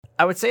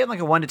I would say on like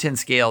a 1 to 10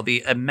 scale,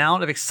 the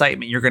amount of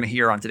excitement you're going to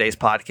hear on today's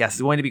podcast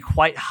is going to be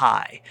quite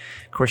high.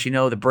 Of course,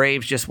 the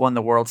Braves just won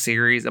the World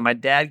Series, and my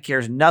dad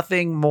cares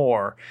nothing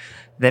more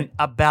than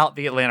about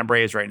the Atlanta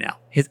Braves right now.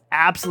 His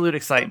absolute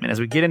excitement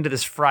as we get into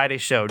this Friday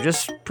show.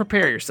 Just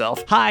prepare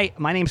yourself. Hi,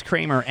 my name's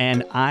Kramer,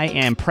 and I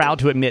am proud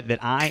to admit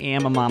that I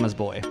am a mama's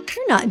boy.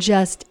 You're not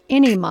just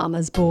any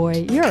mama's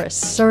boy. You're a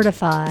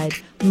certified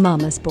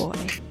mama's boy.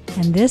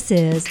 And this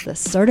is the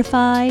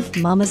Certified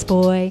Mama's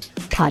Boy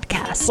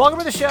podcast. Welcome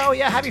to the show.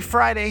 Yeah, happy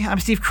Friday. I'm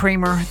Steve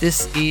Kramer.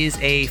 This is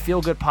a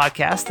feel-good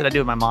podcast that I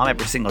do with my mom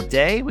every single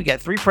day. We got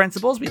 3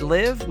 principles. We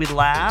live, we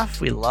laugh,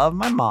 we love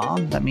my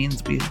mom. That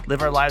means we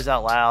live our lives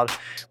out loud.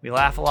 We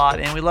laugh a lot,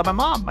 and we love my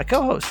mom, my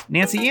co-host,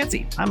 Nancy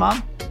Yancey. Hi,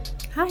 Mom.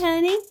 Hi,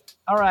 honey.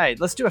 All right,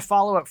 let's do a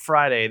follow-up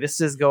Friday.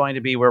 This is going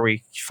to be where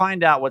we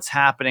find out what's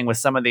happening with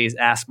some of these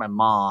Ask My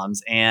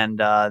Moms,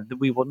 and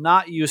we will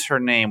not use her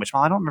name, which,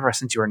 Mom, I don't remember if I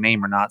sent you her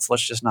name or not, so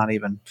let's just not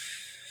even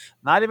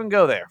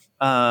go there.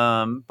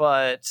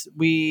 But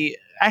we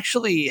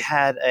actually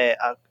had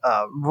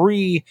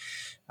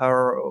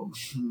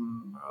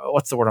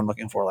what's the word I'm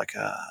looking for?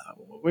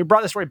 We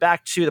brought this story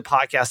back to the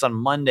podcast on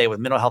Monday with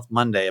Mental Health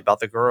Monday about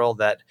the girl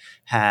that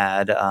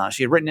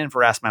she had written in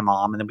for Ask My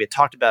Mom, and then we had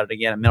talked about it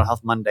again at Mental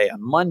Health Monday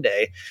on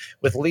Monday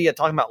with Leah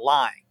talking about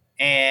lying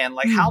and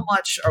how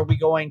much are we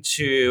going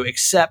to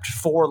accept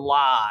for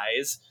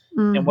lies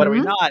and what are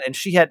we not? And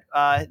she had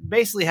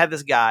basically had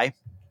this guy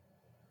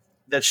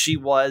that she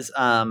was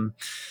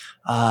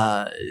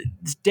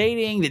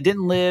dating that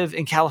didn't live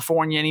in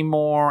California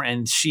anymore,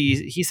 and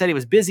he said he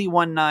was busy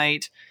one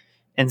night.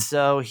 And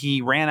so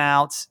he ran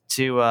out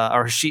to,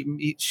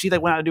 she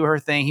like went out to do her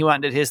thing. He went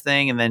and did his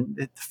thing. And then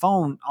the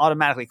phone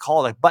automatically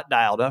called, like butt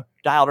dialed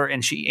her,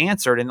 and she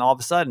answered. And all of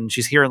a sudden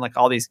she's hearing like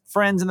all these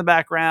friends in the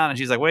background. And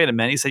she's like, wait a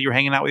minute. He said, you're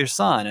hanging out with your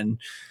son. And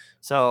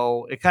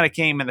so it kind of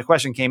came, and the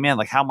question came in,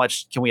 like, how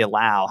much can we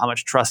allow? How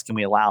much trust can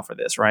we allow for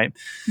this? Right.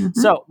 Mm-hmm.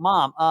 So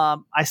Mom,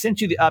 I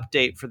sent you the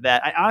update for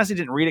that. I honestly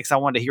didn't read it because I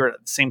wanted to hear it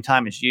at the same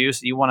time as you.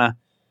 So you want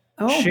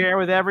to share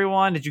with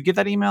everyone? Did you get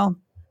that email?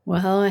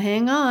 Well,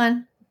 hang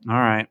on. All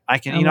right.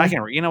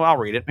 I'll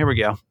read it. Here we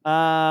go.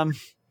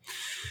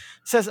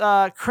 Says,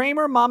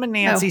 Kramer, Mom, and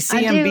Nancy,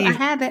 CMB. I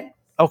have it.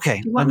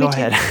 Okay. Go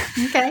ahead.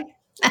 Okay.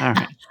 All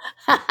right.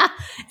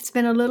 It's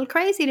been a little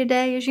crazy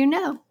today, as you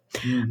know.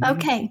 Mm-hmm.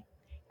 Okay.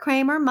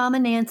 Kramer, Mom,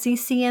 and Nancy,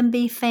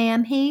 CMB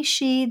fam, he,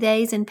 she,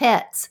 theys, and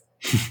pets.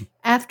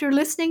 After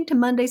listening to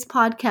Monday's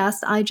podcast,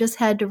 I just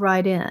had to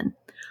write in.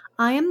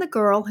 I am the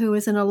girl who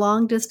is in a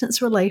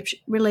long-distance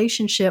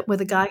relationship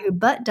with a guy who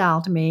butt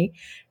dialed me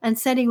and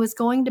said he was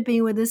going to be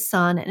with his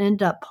son and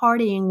ended up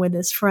partying with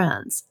his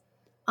friends.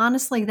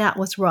 Honestly, that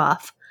was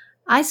rough.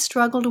 I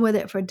struggled with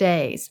it for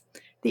days.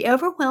 The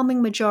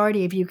overwhelming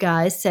majority of you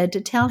guys said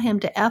to tell him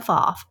to F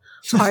off.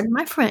 Pardon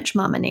my French,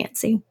 Mama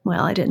Nancy.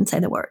 Well, I didn't say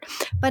the word.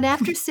 But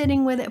after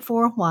sitting with it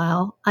for a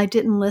while, I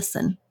didn't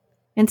listen.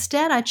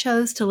 Instead, I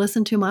chose to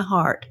listen to my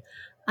heart.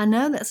 I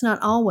know that's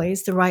not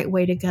always the right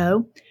way to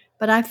go,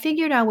 but I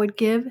figured I would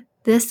give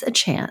this a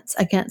chance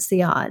against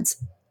the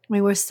odds.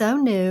 We were so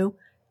new,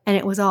 and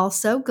it was all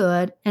so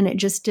good, and it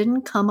just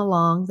didn't come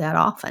along that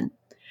often.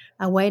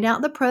 I weighed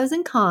out the pros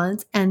and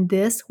cons, and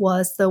this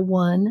was the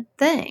one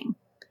thing.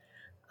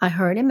 I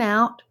heard him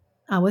out.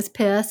 I was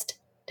pissed.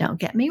 Don't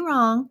get me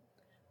wrong.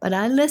 But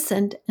I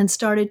listened and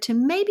started to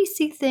maybe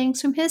see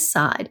things from his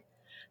side.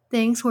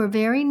 Things were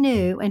very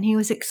new, and he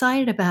was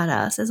excited about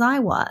us, as I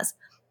was,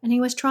 and he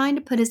was trying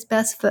to put his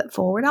best foot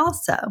forward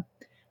also.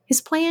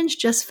 His plans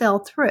just fell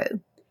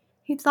through.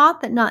 He thought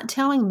that not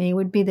telling me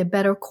would be the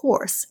better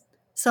course.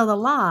 So the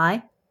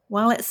lie,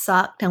 well, it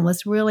sucked and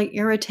was really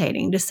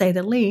irritating to say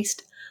the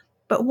least,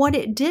 but what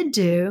it did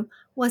do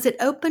was it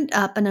opened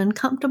up an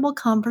uncomfortable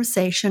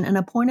conversation and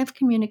a point of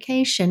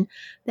communication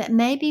that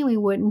maybe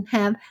wouldn't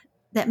have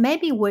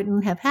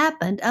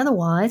happened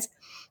otherwise,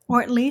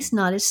 or at least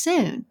not as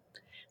soon.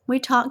 We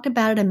talked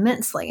about it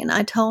immensely, and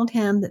I told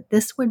him that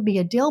this would be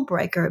a deal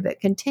breaker if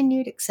it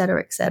continued,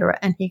 etc.,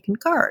 and he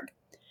concurred.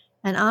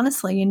 And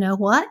honestly, you know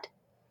what?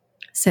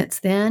 Since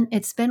then,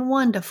 it's been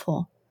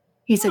wonderful.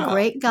 He's a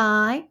great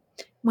guy.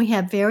 We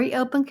have very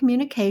open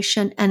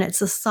communication, and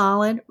it's a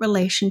solid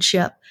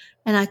relationship,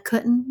 and I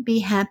couldn't be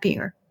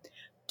happier.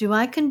 Do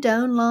I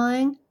condone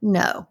lying?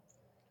 No.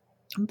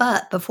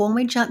 But before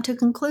we jump to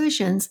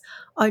conclusions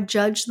or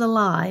judge the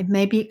lie,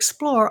 maybe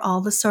explore all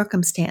the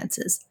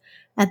circumstances.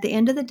 At the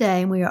end of the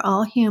day, we are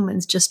all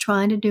humans just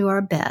trying to do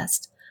our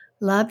best.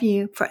 Love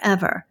you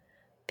forever.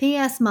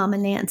 P.S. Mama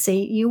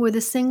Nancy, you were the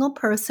single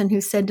person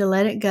who said to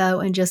let it go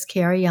and just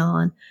carry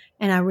on,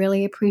 and I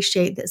really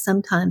appreciate that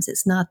sometimes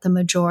it's not the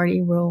majority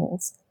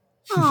rules.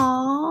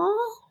 Aww.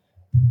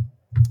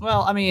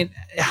 Well, I mean,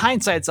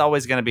 hindsight's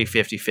always going to be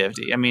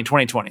 50-50. I mean,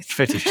 20/20,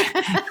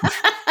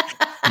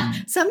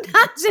 50-50.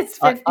 Sometimes it's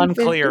 50-50.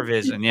 Unclear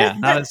vision, yeah.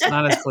 Not as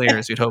clear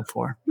as we'd hope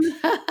for. No,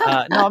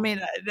 I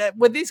mean,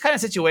 with these kind of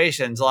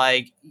situations,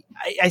 like,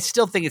 I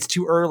still think it's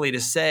too early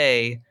to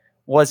say,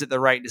 was it the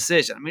right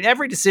decision? I mean,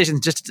 every decision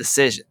is just a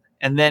decision.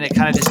 And then it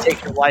kind of just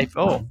takes your life.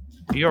 Oh,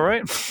 you all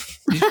right?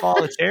 Did you fall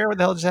out of the chair? What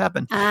the hell just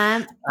happened?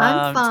 I'm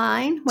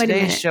fine. Wait a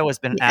Today's minute. show has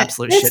been an Yeah,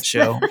 absolute shit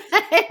show.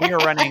 it's- We are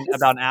running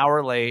about an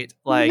hour late.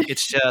 Like,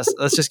 it's just,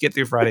 let's just get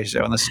through Friday's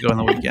show and let's just go on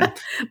the weekend.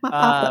 My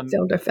pop-up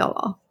filter fell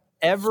off.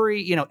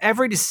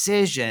 Every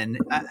decision,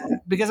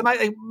 because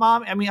my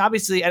mom, I mean,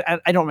 obviously I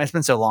don't, it's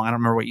been so long. I don't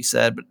remember what you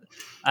said, but,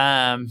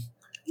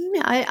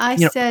 Yeah, I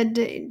said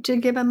to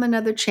give him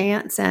another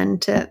chance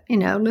and to,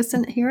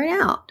 listen, hear it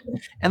out.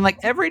 and like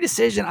every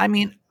decision, I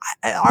mean,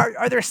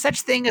 are there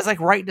such thing as like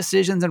right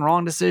decisions and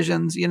wrong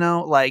decisions,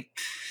 like,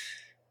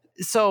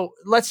 so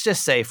let's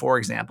just say, for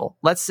example,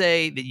 let's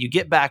say that you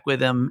get back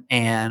with him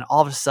and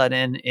all of a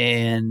sudden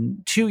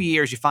in 2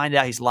 years, you find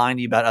out he's lying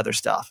to you about other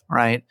stuff,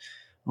 right?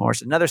 Or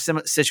it's another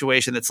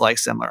situation that's like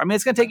similar. I mean,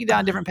 it's going to take you down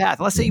a different path.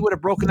 And let's say you would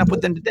have broken up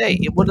with them today.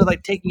 It would have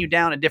like taken you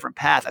down a different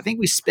path. I think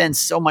we spend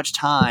so much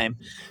time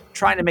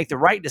trying to make the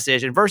right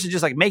decision versus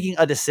just like making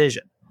a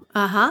decision.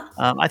 Uh-huh.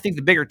 I think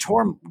the bigger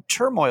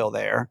turmoil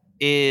there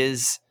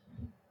is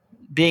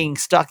being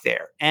stuck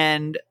there.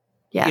 And,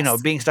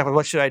 Yes. being stuck with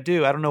what should I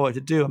do? I don't know what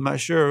to do. I'm not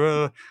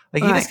sure.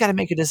 Like, you just got to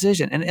make a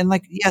decision. And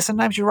like, yeah,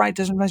 sometimes you're right.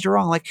 Sometimes you're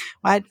wrong. Like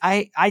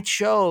I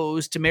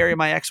chose to marry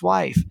my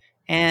ex-wife.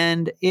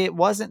 And it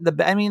wasn't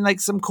I mean,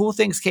 like some cool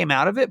things came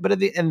out of it, but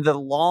in the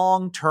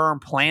long-term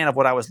plan of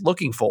what I was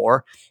looking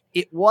for,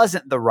 it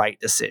wasn't the right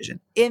decision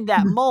in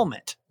that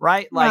moment,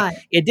 right? Like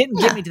it didn't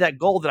get me to that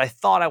goal that I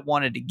thought I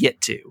wanted to get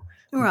to,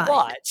 Right.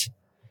 but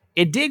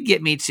it did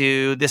get me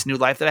to this new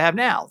life that I have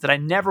now that I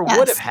never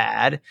would have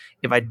had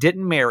if I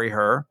didn't marry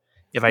her,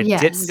 if I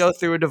didn't go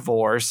through a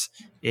divorce,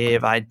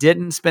 if I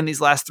didn't spend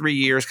these last 3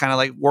 years kind of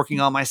like working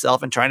on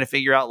myself and trying to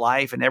figure out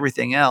life and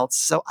everything else.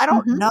 So I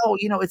don't know,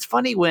 it's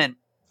funny when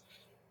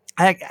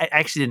I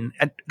actually didn't,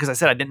 because I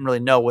said I didn't really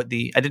know I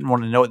didn't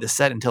want to know what this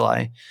said until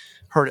I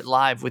heard it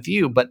live with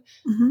you. But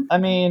I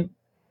mean,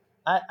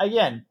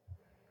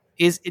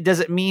 does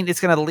it mean it's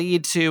going to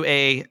lead to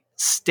a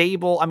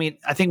stable? I mean,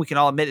 I think we can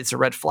all admit it's a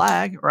red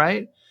flag,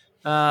 right?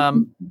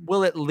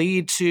 Will it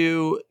lead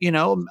to,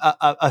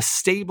 a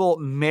stable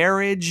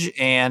marriage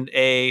and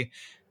a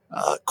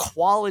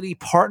quality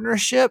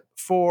partnership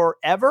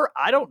forever?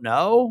 I don't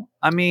know.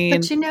 I mean,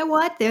 but you know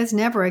what? There's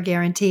never a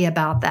guarantee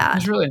about that.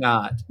 there's really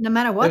not. No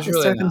matter what There's the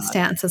really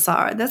circumstances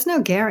are, there's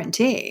no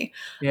guarantee.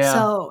 Yeah.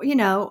 So,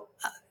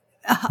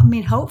 I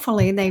mean,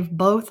 hopefully they've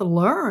both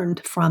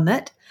learned from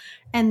it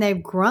and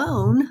they've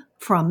grown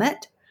from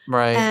it.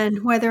 Right.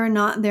 And whether or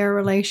not their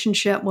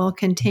relationship will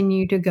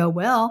continue to go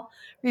well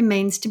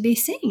remains to be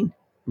seen.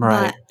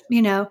 Right.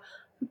 But,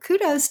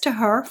 kudos to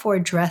her for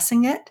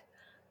addressing it.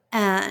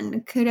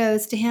 And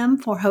kudos to him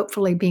for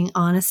hopefully being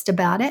honest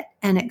about it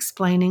and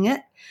explaining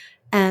it.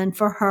 And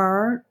for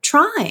her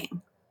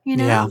trying,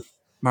 Yeah.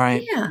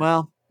 Right. Yeah.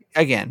 Well,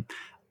 again,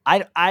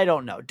 I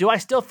don't know. Do I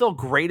still feel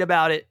great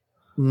about it?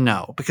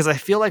 No, because I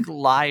feel like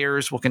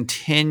liars will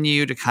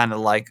continue to kind of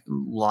like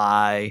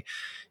lie.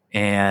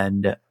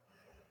 And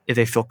if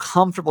they feel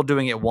comfortable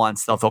doing it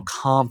once, they'll feel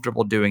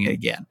comfortable doing it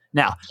again.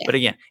 Now, but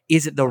again,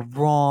 is it the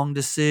wrong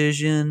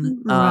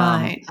decision?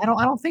 Right. I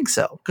don't think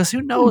so, because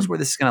who knows where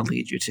this is going to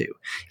lead you to.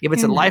 If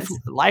it's Who a knows?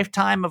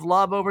 lifetime of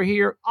love over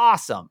here,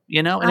 awesome,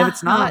 and if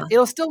it's not,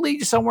 it'll still lead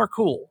you somewhere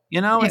cool,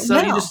 and It so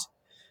will.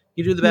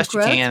 you do the best you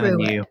grow can and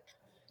through you it.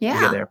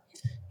 get Yeah. there.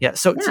 Yeah.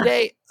 So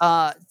today,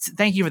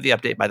 thank you for the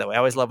update, by the way. I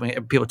always love when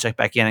people check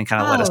back in and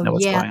kind of let us know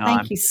what's going on.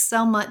 Thank you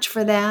so much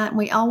for that.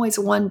 We always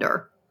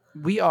wonder.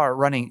 We are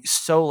running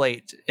so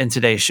late in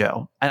today's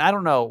show, and I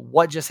don't know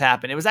what just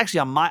happened. It was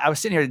actually I was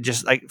sitting here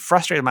just like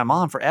frustrated with my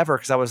mom forever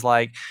because I was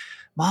like,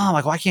 Mom,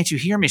 like, why can't you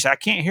hear me? She said, I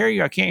can't hear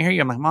you. I can't hear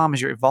you. I'm like, Mom,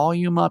 is your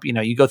volume up? You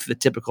go through the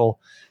typical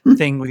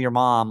thing with your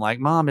mom. Like,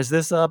 Mom, is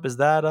this up? Is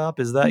that up?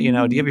 Is that, do you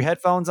have your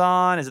headphones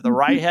on? Is it the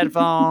right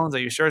headphones? Are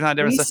you sure it's not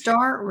different?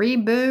 Restart,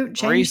 reboot,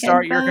 change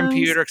Restart your headphones,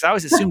 computer. Because I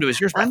always assumed it was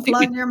yours. But I think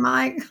unplug your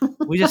mic.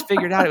 we just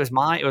figured out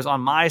it was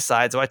on my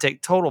side. So I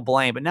take total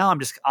blame. But now I'm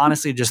just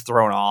honestly just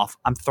thrown off.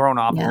 I'm thrown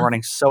off. Yeah. I'm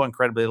running so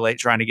incredibly late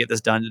trying to get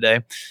this done today.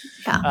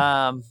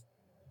 Yeah.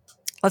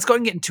 Let's go ahead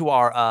and get into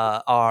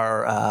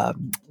our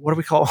what do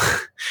we call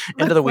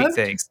end of the week Quote?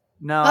 things?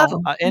 No,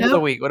 end of the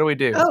week. What do we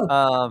do?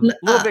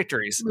 Little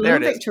victories. There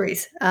Little it is.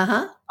 victories.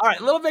 All right,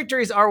 little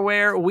victories are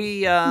where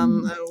we at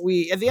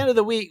the end of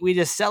the week we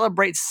just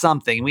celebrate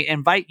something. We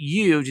invite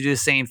you to do the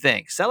same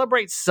thing.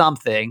 Celebrate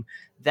something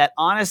that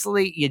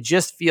honestly you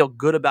just feel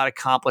good about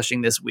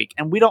accomplishing this week.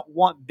 And we don't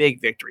want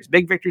big victories.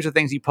 Big victories are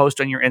things you post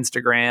on your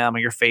Instagram or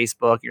your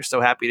Facebook. You're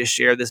so happy to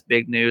share this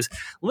big news.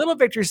 Little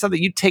victories are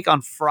something you take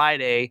on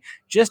Friday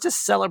just to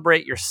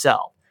celebrate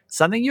yourself.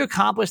 Something you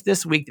accomplished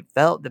this week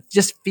that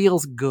just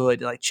feels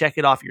good. Like check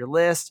it off your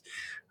list.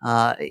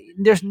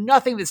 There's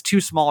nothing that's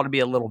too small to be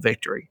a little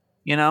victory,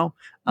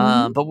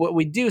 But what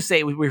we do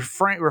say, we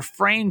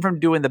refrain from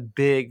doing the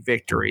big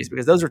victories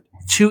because those are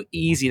too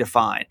easy to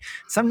find.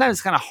 Sometimes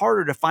it's kind of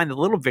harder to find the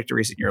little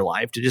victories in your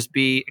life to just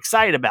be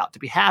excited about, to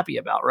be happy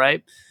about,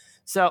 right?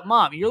 So,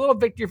 Mom, your little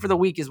victory for the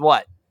week is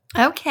what?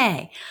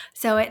 Okay,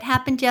 so it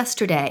happened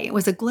yesterday. It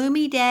was a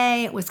gloomy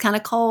day. It was kind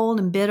of cold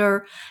and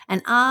bitter,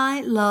 and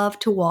I love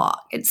to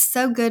walk. It's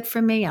so good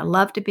for me. I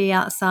love to be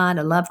outside.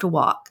 I love to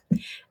walk.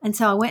 And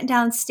so I went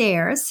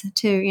downstairs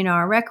to,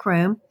 our rec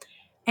room,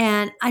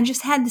 and I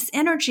just had this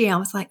energy. I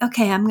was like,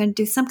 okay, I'm going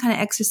to do some kind of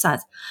exercise.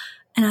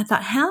 And I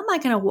thought, how am I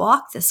going to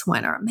walk this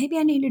winter? Maybe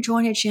I need to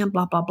join a gym,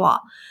 blah, blah, blah.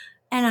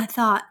 And I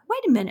thought,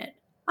 wait a minute,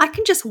 I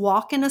can just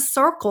walk in a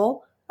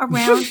circle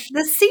around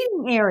the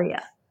seating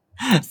area.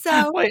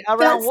 So Wait,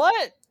 around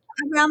what?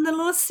 around the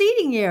little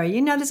seating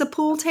area. There's a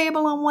pool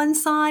table on one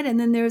side and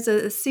then there's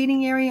a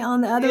seating area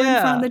on the other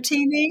in front of the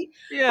TV.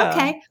 Yeah.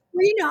 Okay.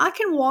 Well, I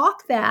can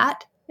walk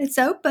that. It's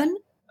open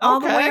all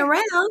the way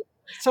around.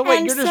 So wait,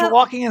 And you're just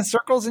walking in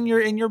circles in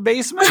your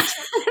basement?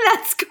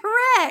 That's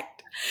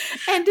correct.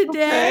 And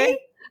today,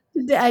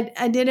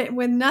 I did it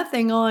with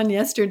nothing on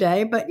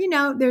yesterday, but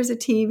there's a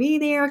TV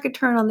there. I could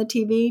turn on the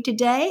TV.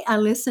 Today, I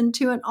listened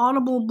to an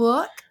Audible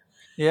book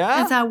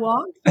Yeah. as I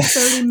walked for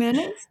 30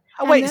 minutes.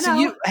 Oh, wait, so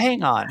you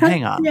hang on.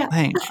 Yeah.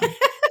 Hang on.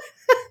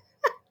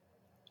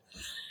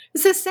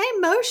 It's the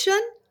same motion.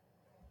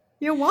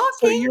 You're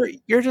walking. So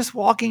you're just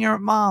walking your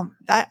mom.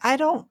 I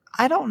don't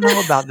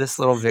know about this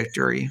little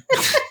victory.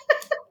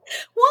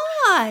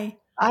 Why?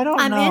 I don't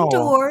I'm know.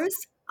 indoors.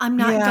 I'm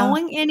not Yeah.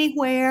 going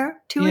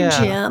anywhere to a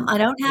gym. I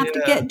don't have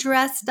to get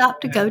dressed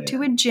up to go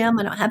to a gym.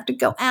 I don't have to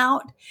go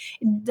out.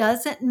 It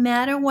doesn't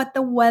matter what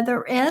the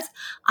weather is.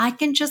 I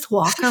can just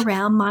walk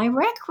around my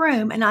rec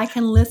room and I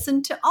can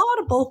listen to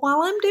Audible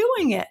while I'm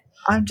doing it.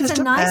 I'm just It's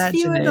a nice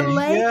view of the imagining.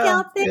 lake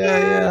out there.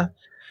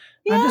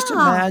 Yeah.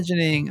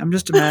 I'm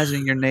just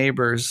imagining your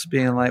neighbors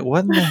being like,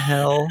 "What in the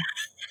hell?"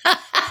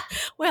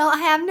 Well, I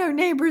have no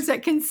neighbors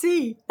that can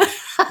see.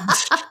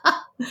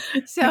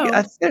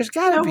 So There's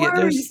got to no be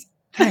worries.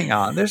 hang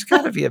on. There's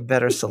got to be a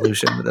better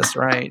solution to this,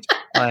 right?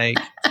 Like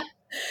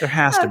there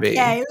has to be.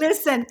 Okay,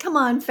 listen, come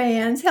on,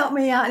 fans, help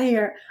me out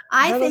here.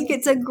 I think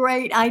it's a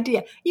great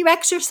idea. You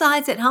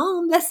exercise at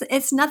home.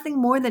 It's nothing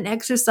more than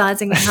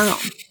exercising at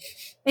home.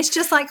 It's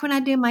just like when I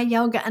do my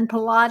yoga and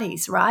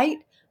Pilates, right?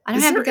 I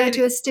don't have to go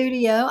to a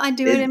studio. I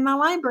do it in my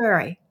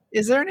library.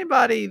 Is there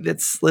anybody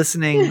that's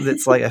listening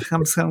that's like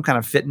some kind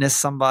of fitness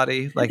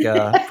somebody, like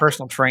a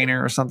personal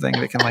trainer or something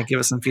that can like give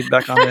us some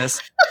feedback on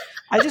this?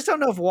 I just don't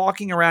know if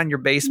walking around your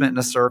basement in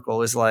a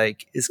circle is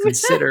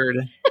considered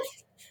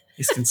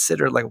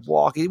like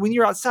walking. When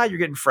you're outside, you're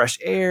getting fresh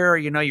air.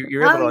 You're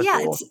able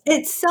to.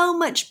 It's so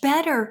much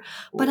better.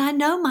 But I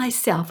know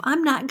myself.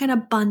 I'm not going to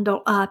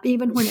bundle up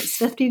even when it's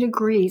 50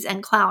 degrees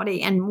and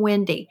cloudy and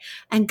windy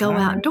and go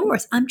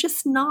outdoors. I'm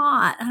just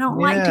not. I don't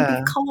like to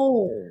be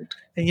cold.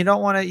 And you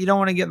don't want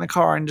to get in the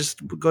car and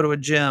just go to a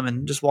gym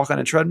and just walk on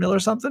a treadmill or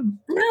something?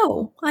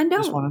 No, I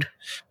don't. Just want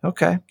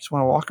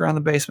to walk around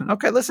the basement.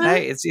 Okay, listen,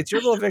 hey, it's your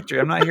little victory.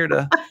 I'm not here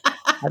to.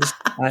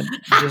 I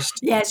just.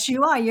 Yes,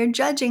 you are. You're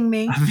judging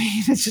me. I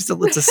mean, it's a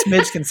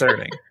smidge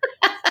concerning.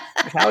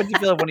 Like, how would you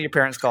feel if one of your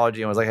parents called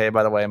you and was like, "Hey,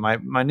 by the way,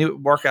 my new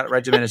workout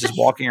regimen is just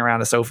walking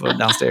around a sofa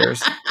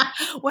downstairs"?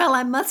 Well,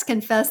 I must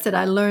confess that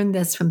I learned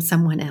this from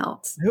someone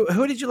else.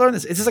 Who did you learn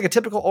this? Is this like a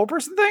typical old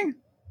person thing?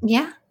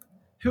 Yeah.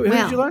 Who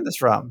did you learn this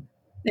from?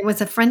 It was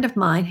a friend of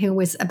mine who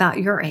was about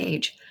your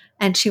age,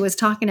 and she was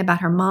talking about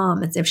her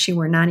mom as if she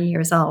were 90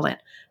 years old. And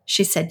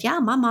she said, yeah,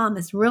 my mom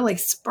is really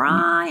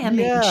spry. I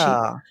mean,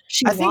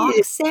 she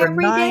walks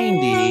every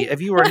day. If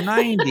you were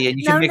 90 and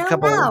you can make a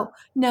couple.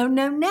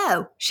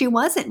 No. She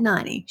wasn't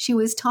 90. She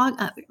was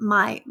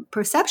my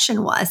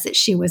perception was that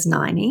she was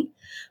 90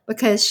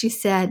 because she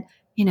said,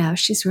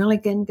 she's really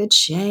in good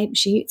shape.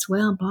 She eats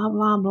well, blah,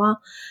 blah, blah.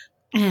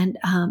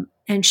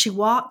 And she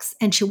walks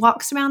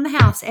around the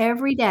house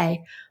every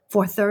day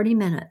for 30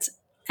 minutes.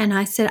 And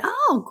I said,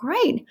 oh,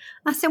 great.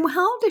 I said, well,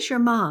 how old is your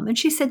mom? And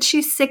she said,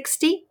 she's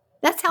 60.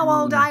 That's how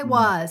old I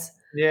was.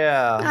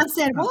 Yeah. I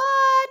said,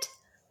 what?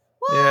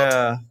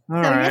 Yeah.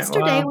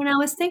 Yesterday when I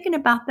was thinking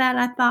about that,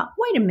 I thought,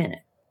 wait a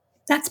minute.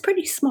 That's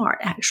pretty smart,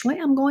 actually.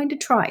 I'm going to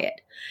try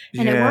it.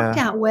 And it worked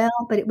out well,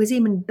 but it was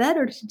even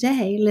better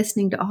today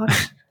listening to Audible.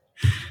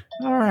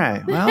 All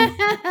right. Well,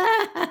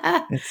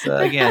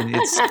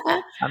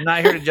 I'm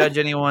not here to judge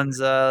anyone's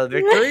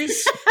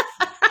victories.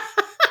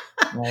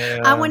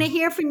 I want to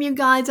hear from you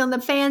guys on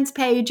the fans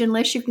page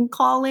unless you can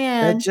call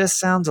in. It just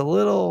sounds a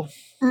little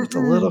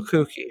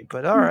kooky,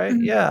 but all right.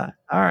 Yeah.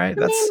 All right.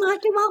 I might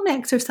do all my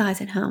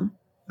exercise at home.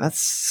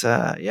 That's,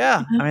 I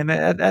mean,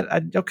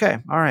 okay.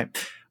 All right.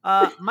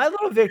 My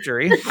little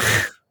victory,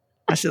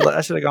 I should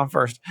have gone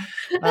first.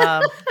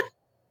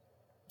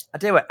 I'll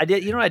tell you what I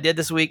did. You know what I did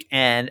this week?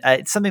 And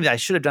it's something that I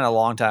should have done a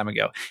long time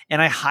ago.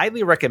 And I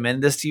highly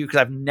recommend this to you because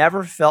I've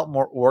never felt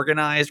more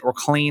organized or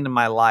clean in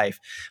my life.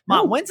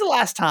 Mom, when's the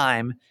last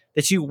time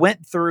that you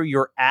went through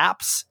your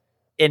apps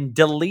and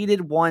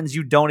deleted ones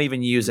you don't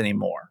even use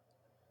anymore?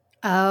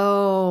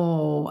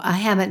 Oh, I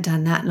haven't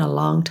done that in a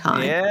long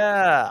time.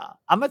 Yeah.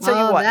 I'm going to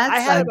tell you what.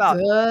 That's a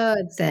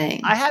good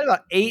thing. I had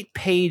about 8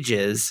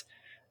 pages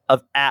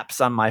of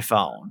apps on my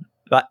phone.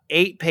 About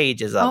 8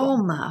 pages of them.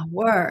 Oh my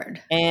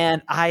word!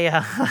 And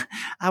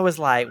I was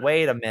like,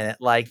 wait a minute,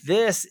 like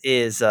this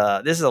is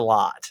a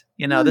lot.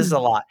 This is a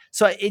lot.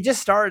 So it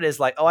just started as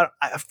like,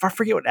 I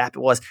forget what app it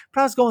was,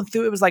 but I was going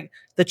through, it was like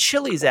the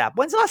Chili's app.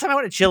 When's the last time I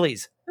went to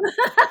Chili's?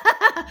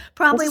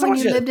 Probably when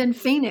you lived in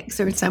Phoenix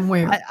or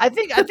somewhere. I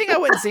think I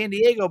went to San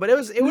Diego, but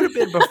it would have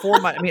been before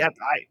my. I mean,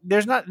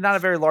 there's not a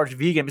very large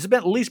vegan. It's been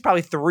at least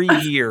probably 3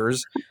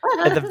 years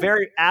at the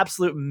very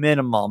absolute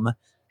minimum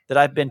that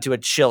I've been to a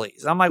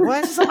Chili's. I'm like, why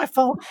is this on my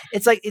phone?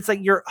 It's like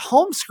your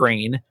home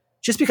screen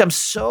just becomes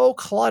so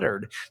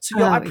cluttered.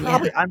 So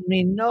I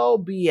mean, no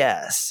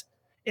BS.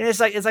 And it's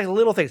like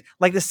little things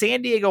like the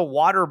San Diego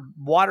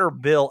water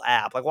bill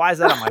app. Like, why is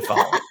that on my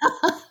phone?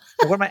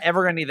 When am I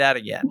ever going to need that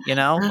again?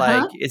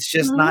 Like it's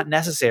just not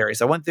necessary.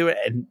 So I went through it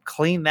and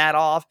cleaned that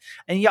off.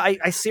 And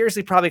I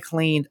seriously probably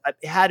cleaned,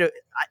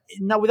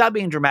 without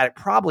being dramatic,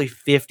 probably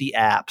 50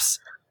 apps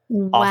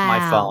off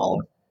my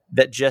phone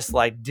that just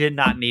like did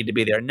not need to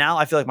be there. Now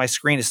I feel like my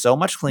screen is so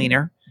much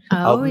cleaner.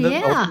 Open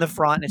the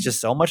front. It's just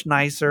so much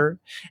nicer.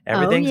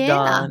 Everything's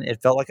done. It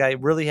felt like I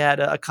really had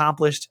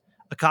accomplished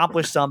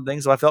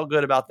something. So I felt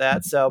good about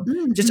that. So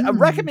just a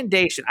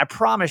recommendation, I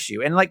promise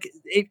you. And like,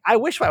 I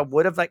wish I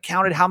would have like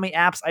counted how many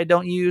apps I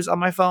don't use on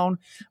my phone,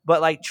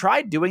 but like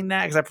try doing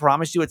that. Cause I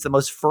promise you, it's the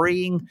most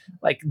freeing,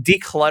 like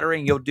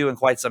decluttering you'll do in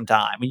quite some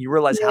time. And you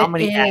realize how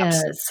many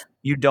apps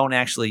you don't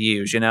actually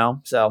use,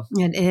 So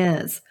it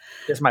is.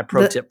 That's my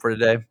pro tip for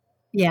today.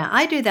 Yeah.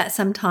 I do that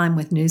sometime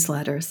with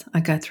newsletters. I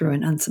go through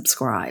and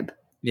unsubscribe.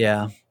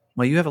 Yeah.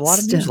 Well, you have a lot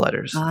of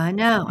newsletters. I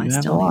know. I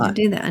still need to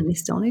do that. And I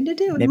still need to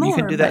do it. Maybe you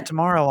can do that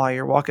tomorrow while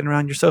you're walking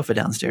around your sofa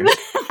downstairs.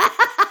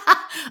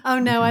 Oh,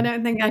 no. I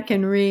don't think I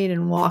can read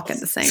and walk at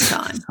the same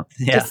time.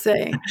 Just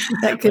saying.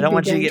 That could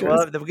be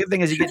dangerous. The good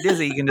thing is you get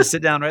dizzy. You can just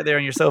sit down right there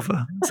on your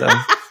sofa. So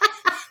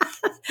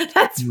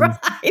that's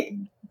right.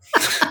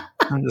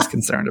 I'm just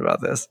concerned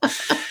about this.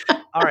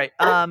 All right.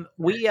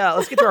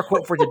 Let's get to our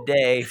quote for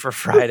today for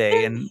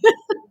Friday and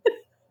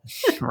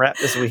wrap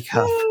this week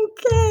up.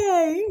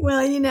 Okay.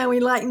 Well,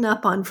 we lighten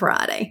up on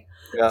Friday.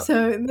 Yeah.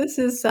 So this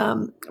is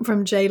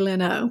from Jay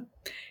Leno.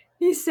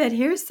 He said,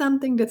 here's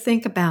something to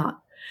think about.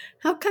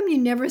 How come you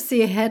never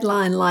see a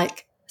headline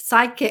like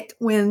psychic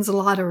wins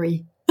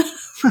lottery?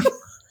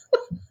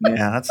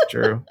 Yeah, that's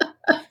true.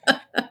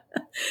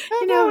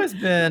 I've always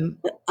been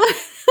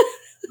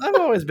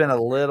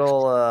a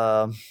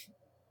little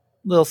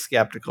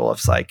skeptical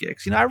of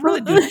psychics. I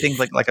really do think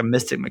like a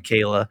Mystic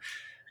Michaela,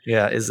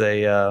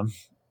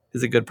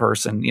 is a good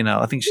person.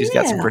 I think she's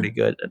got some pretty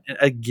good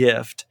a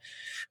gift.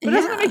 But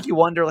doesn't it make you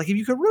wonder, like, if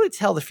you could really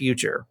tell the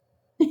future?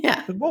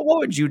 Yeah. What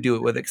would you do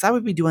it with? Because I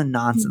would be doing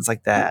nonsense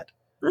like that.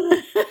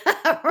 Right.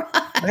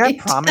 Like, I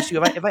promise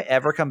you, if I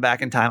ever come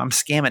back in time, I'm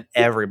scamming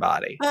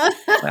everybody.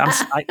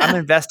 Like, I'm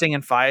investing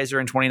in Pfizer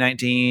in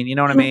 2019. You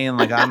know what I mean?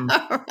 Like I'm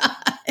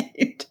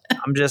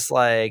just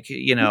like,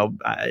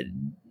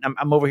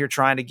 I'm over here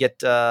trying to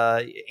get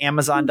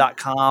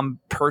Amazon.com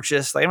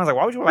purchased. Like, I was like,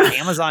 why would you buy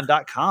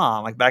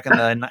Amazon.com? Like back in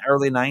the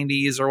early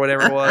 90s or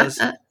whatever it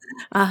was.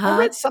 I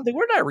read something.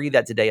 Where did I read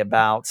that today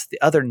about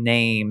the other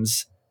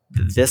names?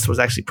 This was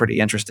actually pretty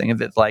interesting.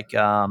 That like,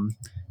 let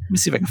me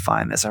see if I can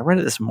find this. I read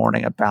it this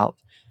morning about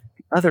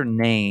the other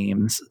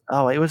names.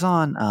 Oh, it was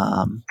on.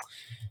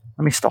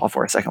 Let me stall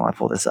for a second while I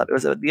pull this up. It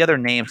was the other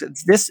names. It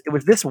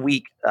was this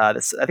week. I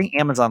think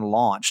Amazon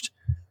launched.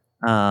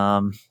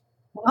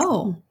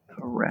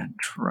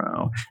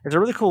 Retro. There's a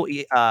really cool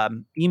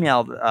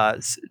email.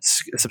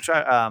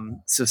 Subscribe.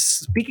 So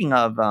speaking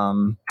of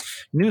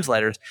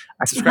newsletters,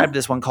 I subscribe to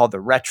this one called the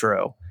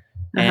Retro,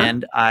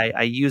 and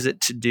I use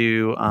it to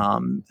do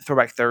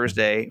Throwback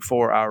Thursday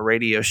for our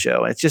radio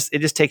show. It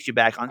just takes you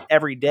back on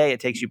every day. It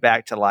takes you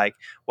back to like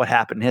what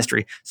happened in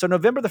history. So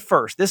November the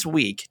 1st, this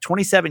week,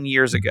 27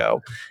 years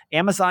ago,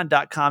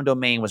 Amazon.com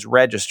domain was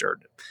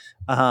registered.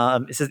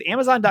 It says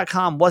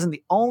Amazon.com wasn't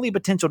the only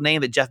potential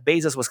name that Jeff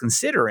Bezos was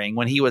considering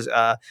when he was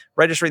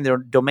registering their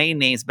domain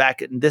names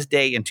back in this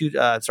day in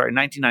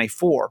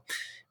 1994.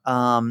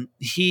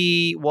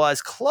 He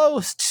was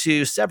close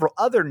to several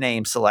other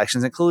name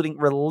selections, including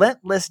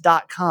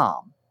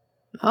Relentless.com.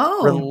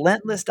 Oh,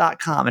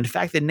 Relentless.com. In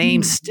fact, the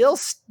name still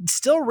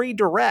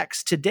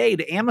redirects today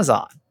to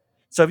Amazon.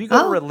 So if you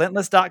go to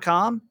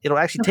Relentless.com, it'll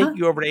actually take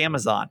you over to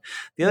Amazon.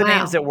 The other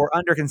names that were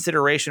under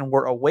consideration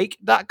were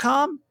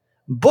Awake.com,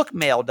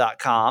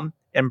 Bookmail.com,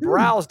 and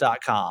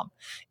Browse.com.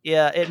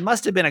 Yeah, it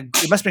must have been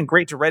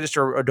great to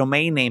register a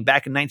domain name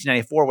back in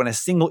 1994 when a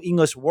single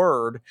English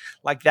word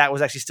like that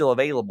was actually still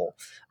available.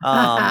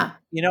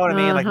 You know what I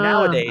mean? Like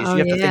nowadays, you have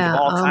to think of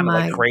all kind of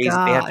like crazy.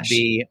 Gosh. They have to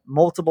be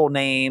multiple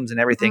names and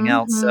everything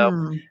else. So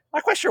I'm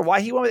not quite sure why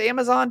he went with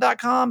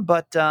Amazon.com,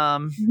 but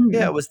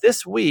it was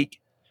this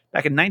week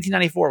back in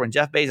 1994 when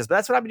Jeff Bezos. But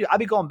that's what I'll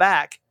be going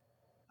back.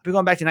 I'll be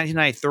going back to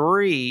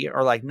 1993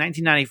 or like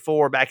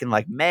 1994 back in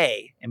like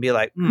May and be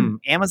like,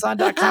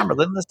 Amazon.com,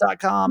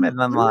 Relentless.com. And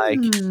then like,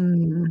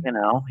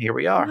 here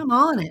we are. I'm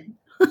on it.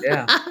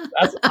 Yeah.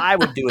 That's what I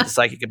would do with the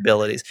psychic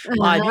abilities.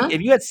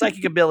 If you had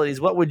psychic abilities,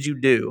 what would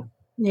you do?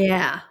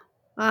 Yeah.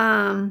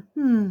 Well,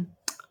 I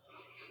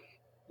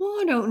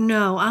don't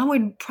know. I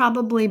would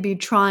probably be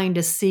trying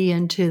to see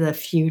into the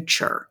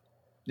future.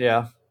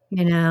 Yeah.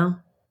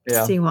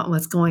 Yeah. see what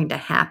was going to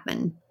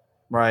happen.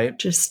 Right.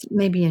 Just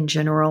maybe in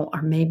general,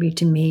 or maybe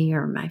to me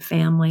or my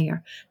family,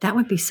 or that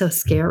would be so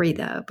scary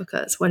though,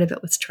 because what if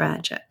it was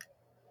tragic?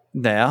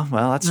 Yeah,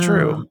 well, that's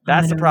true. Oh,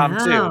 That's I the don't problem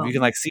too. If know. you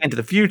can like see into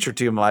the future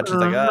too much, it's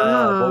like,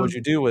 what would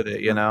you do with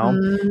it? You know,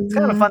 it's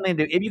kind of a fun thing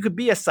to do. If you could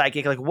be a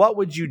psychic, like, what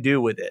would you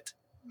do with it?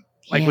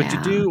 Like, would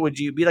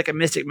you be like a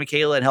Mystic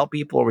Michaela and help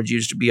people, or would you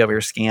just be over here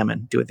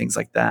scamming, doing things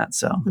like that?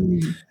 So,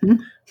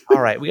 all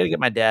right, we got to get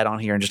my dad on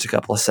here in just a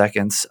couple of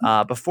seconds.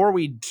 Before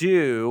we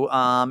do,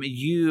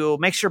 you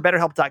make sure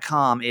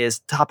BetterHelp.com is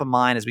top of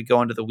mind as we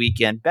go into the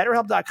weekend.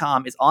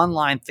 BetterHelp.com is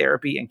online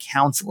therapy and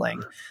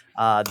counseling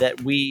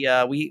that we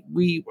are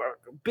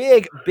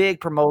big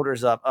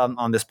promoters of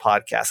on this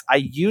podcast. I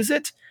use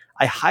it.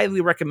 I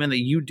highly recommend that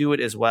you do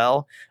it as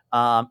well.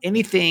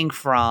 Anything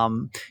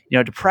from,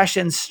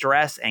 depression,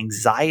 stress,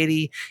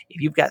 anxiety.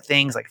 If you've got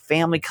things like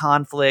family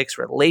conflicts,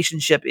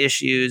 relationship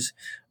issues,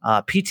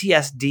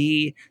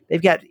 PTSD,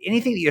 they've got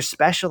anything that you're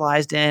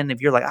specialized in. If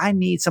you're like, I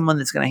need someone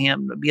that's going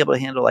to be able to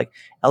handle like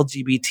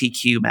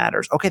LGBTQ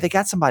matters. Okay, they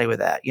got somebody with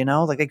that.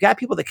 Like they've got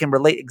people that can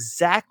relate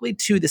exactly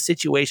to the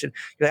situation.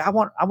 You're like,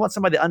 I want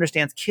somebody that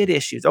understands kid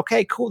issues.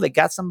 Okay, cool. They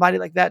got somebody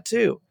like that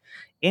too.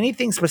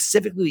 Anything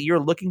specifically that you're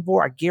looking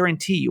for, I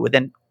guarantee you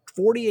within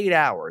 48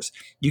 hours,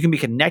 you can be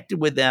connected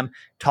with them,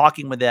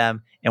 talking with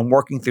them, and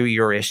working through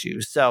your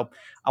issues. So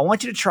I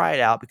want you to try it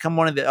out. Become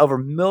one of the over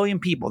 1 million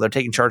people that are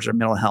taking charge of their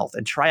mental health,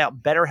 and try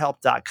out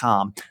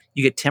BetterHelp.com.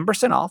 You get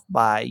 10% off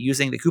by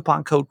using the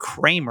coupon code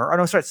Kramer.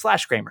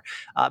 /Kramer.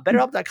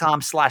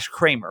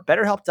 BetterHelp.com/Kramer.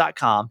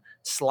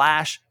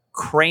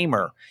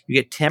 BetterHelp.com/Kramer. You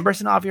get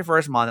 10% off your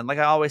first month. And like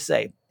I always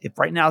say, if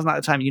right now is not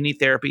the time you need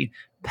therapy,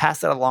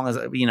 pass that along as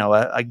a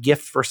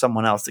gift for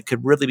someone else that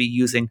could really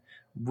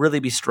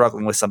be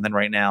struggling with something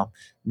right now.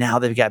 Now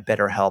they've got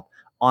BetterHelp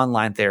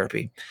online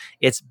therapy.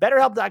 It's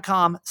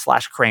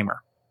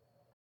BetterHelp.com/Kramer.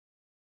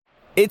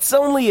 It's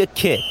only a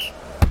kick,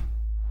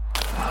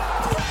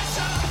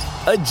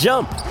 a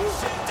jump,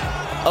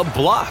 a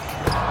block.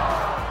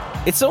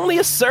 It's only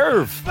a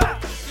serve.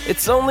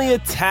 It's only a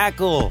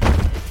tackle,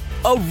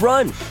 a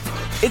run.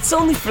 It's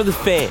only for the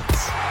fans.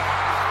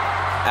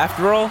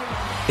 After all,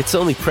 it's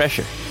only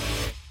pressure.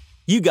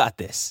 You got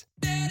this.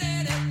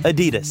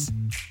 Adidas.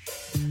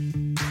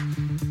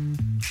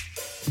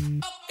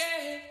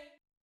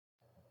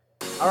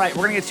 All right,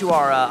 we're going to get to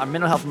our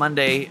Mental Health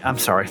Monday. I'm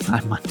sorry,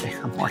 not Monday.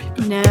 I'm already.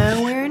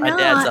 No, we're My not.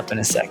 dad's up in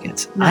a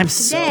second. Not I'm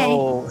today.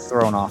 so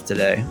thrown off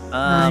today.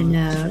 I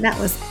know. That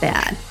was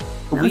bad.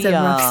 That was a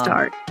rough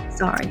start.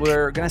 Sorry.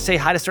 We're going to say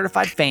hi to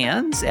certified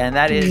fans, and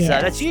that is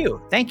that's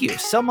you. Thank you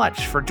so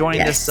much for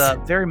joining this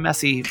very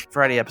messy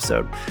Friday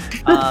episode.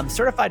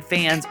 Certified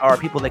fans are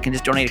people that can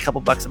just donate a couple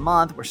bucks a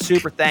month. We're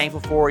super thankful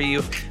for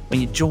you.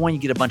 When you join, you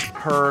get a bunch of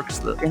perks,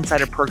 the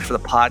insider perks for the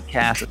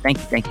podcast. So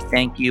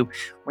thank you.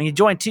 When you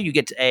join too, you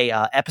get a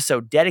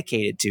episode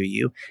dedicated to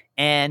you.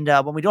 And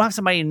when we don't have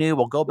somebody new,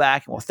 we'll go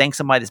back and we'll thank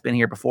somebody that's been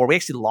here before. We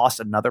actually lost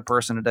another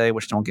person today,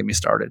 which don't get me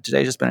started.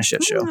 Today's just been a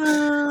shit show.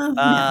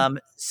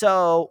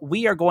 So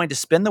we are going to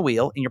spin the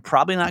wheel, and you're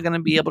probably not going to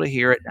be able to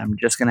hear it. I'm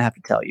just going to have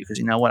to tell you, because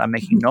you know what? I'm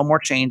making no more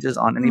changes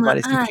on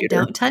anybody's computer.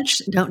 Don't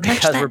touch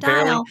because that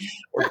dial.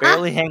 We're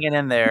barely hanging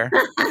in there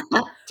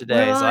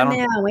today. So I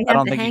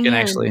don't think you can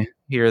actually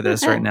hear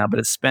this right now, but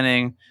it's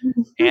spinning.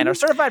 And our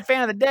certified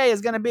fan of the day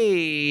is going to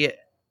be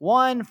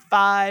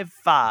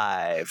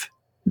 155.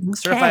 Okay.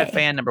 Certified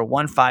fan number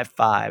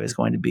 155 is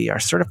going to be our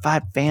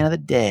certified fan of the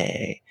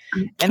day.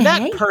 Okay. And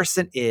that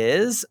person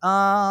is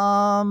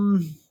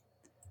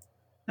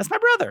that's my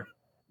brother.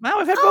 Well,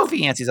 we've had both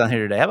the Yanceys on here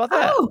today. How about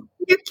that? Oh,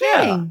 you're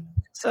kidding. Yeah.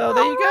 So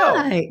there you go.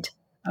 Right.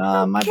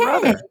 My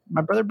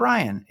brother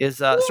Brian is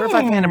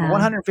certified fan number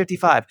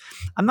 155.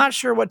 I'm not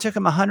sure what took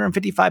him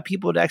 155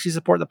 people to actually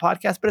support the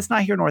podcast, but it's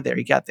not here nor there.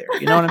 He got there.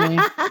 You know what I mean?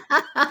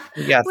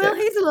 He got there. Well,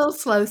 he's a little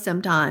slow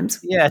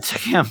sometimes. Yeah, it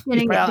took him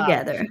getting it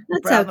together.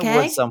 That's okay. In the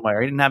woods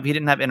somewhere. He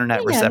didn't have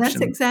internet reception.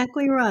 That's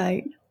exactly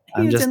right.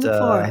 He was in the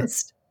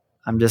forest.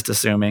 I'm just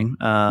assuming.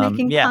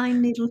 Making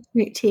pine needle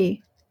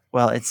tea.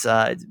 Well, it's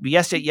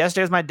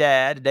yesterday was my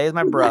dad. Today is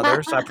my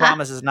brother. So I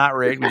promise it's not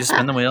rigged. We just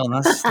spin the wheel, and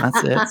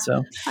that's it.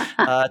 So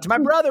to my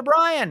brother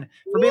Brian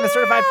for being the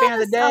certified fan of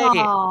the day.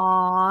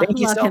 Aww, thank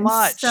you so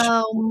much.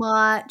 So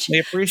much. We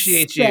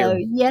appreciate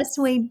you. Yes,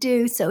 we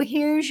do. So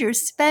here's your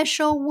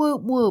special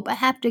whoop whoop. I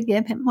have to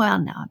give him. Well,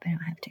 no, I don't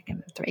have to give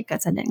him 3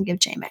 because I didn't give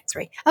J-Mac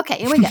 3. Okay,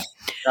 here we go.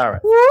 All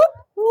right. Whoop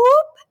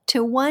whoop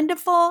to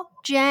wonderful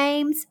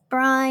James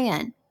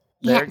Bryan.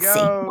 There it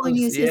goes. We'll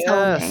use his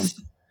whole name.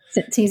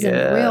 Since he's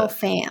a real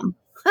fan.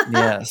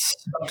 Yes.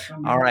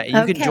 All right.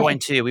 You can join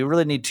too. We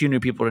really need 2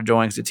 new people to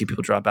join because 2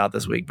 people drop out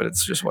this week, but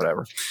it's just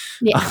whatever.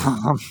 Yeah.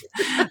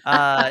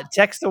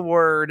 Text the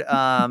word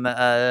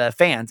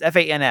fans,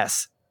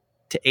 FANS,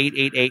 to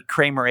 888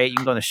 Kramer 8. You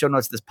can go in the show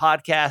notes of this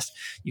podcast.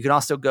 You can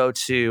also go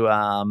to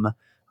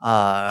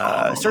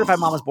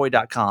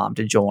certifiedmamasboy.com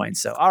to join.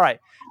 So, all right.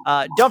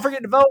 Don't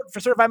forget to vote for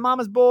Certified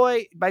Mama's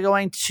Boy by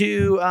going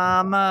to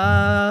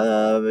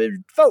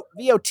vote,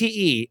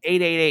 VOTE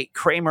 888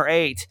 Kramer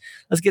 8.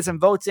 Let's get some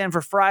votes in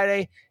for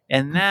Friday.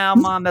 And now,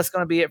 Mom, that's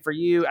going to be it for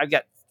you. I've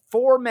got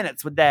 4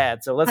 minutes with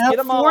Dad, so let's get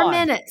them on. 4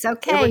 minutes.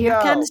 Okay, here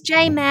comes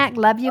J-Mac.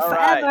 Love you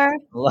forever. Right.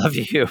 Love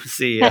you.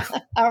 See ya.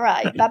 All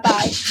right,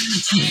 bye-bye.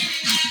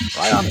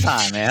 Right on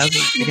time, man.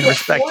 You can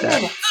respect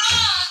that.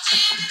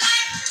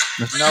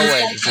 There's no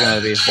way it's going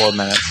to be 4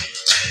 minutes.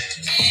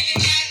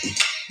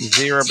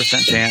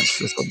 0% chance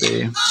this will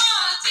be.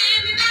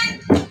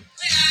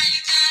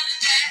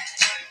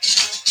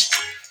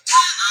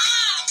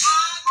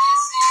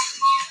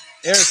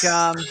 Here it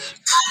comes.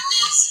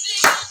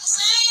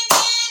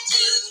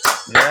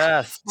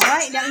 Yes. All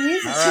right, don't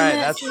use it All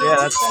too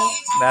right, much.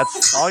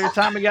 that's all your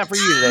time we got for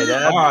you today,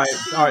 Dad. All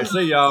right.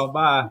 See y'all.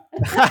 Bye.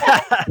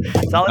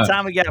 That's all the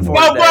time we got for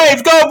Go today.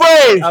 Braves! Go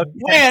Braves!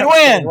 Okay.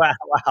 Win! Wow,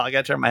 I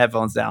got to turn my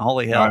headphones down.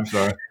 Holy hell. I'm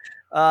sorry.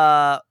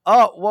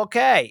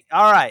 Okay.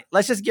 All right.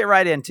 Let's just get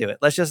right into it.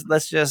 We're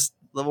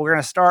going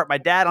to start. My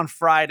dad on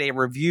Friday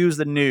reviews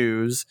the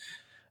news.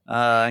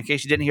 In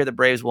case you didn't hear, the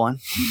Braves won.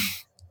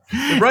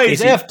 The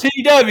Braves,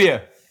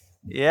 FTW.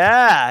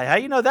 Yeah. How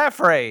you know that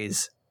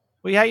phrase?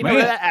 Well, how you know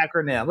Man. that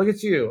acronym? Look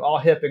at you, all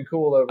hip and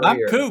cool over I'm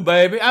here. cool,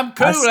 baby. I'm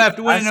cool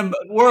after winning the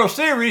World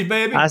Series,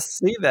 baby. I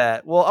see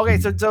that. Well, okay,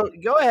 so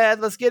go ahead.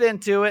 Let's get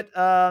into it.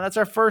 That's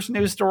our first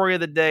news story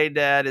of the day,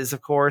 Dad, is,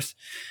 of course,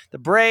 the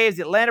Braves,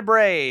 the Atlanta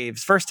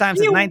Braves. First time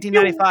since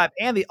 1995,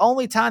 and the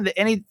only time that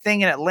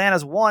anything in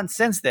Atlanta's won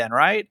since then,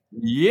 right?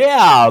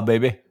 Yeah,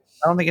 baby.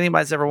 I don't think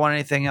anybody's ever won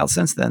anything else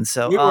since then.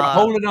 So We were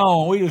holding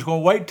on. We just going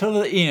to wait till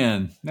the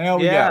end. Now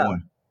we got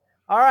one.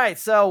 All right,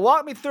 so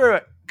walk me through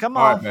it. Come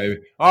on. All right,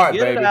 baby. All right,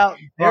 Get baby. it out.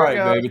 All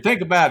right, baby.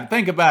 Think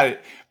about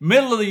it.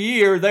 Middle of the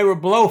year, they were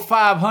below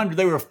 500.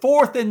 They were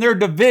fourth in their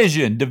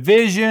division,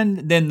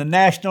 then the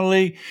National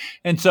League.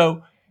 And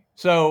so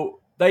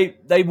they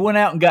went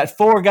out and got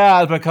 4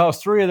 guys because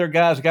 3 of their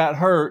guys got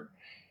hurt.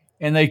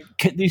 And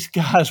these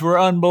guys were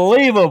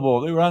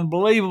unbelievable. They were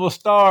unbelievable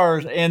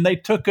stars. And they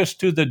took us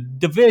to the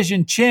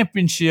division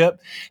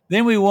championship.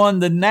 Then we won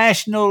the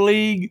National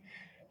League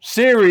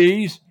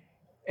Series.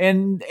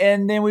 And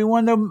then we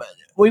won them.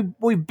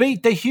 We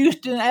beat the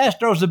Houston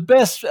Astros, the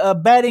best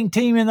batting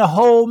team in the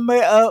whole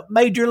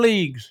major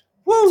leagues.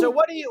 Woo! So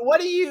what do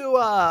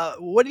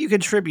you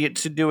contribute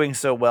to doing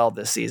so well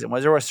this season?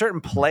 Was there a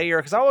certain player?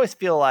 Because I always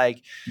feel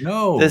like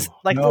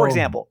for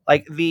example,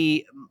 like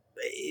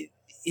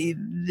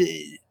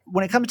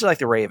when it comes to like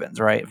the Ravens,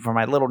 right? For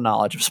my little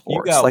knowledge of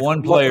sports, you got like,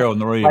 one player on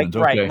the Ravens,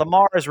 right? okay.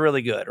 Lamar is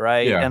really good,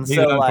 right? Yeah, and so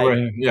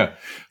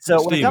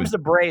So when it comes to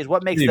Braves,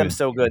 what makes them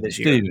so good this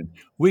year? Steven,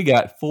 we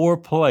got 4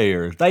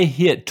 players. They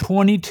hit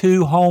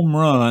 22 home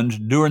runs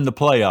during the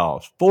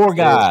playoffs. 4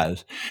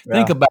 guys. Yeah.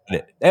 Think about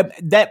it.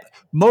 That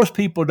most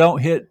people don't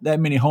hit that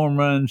many home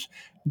runs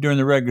during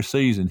the regular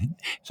season.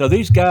 So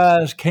these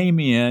guys came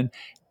in.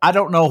 I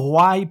don't know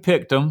why he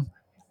picked them.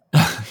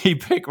 He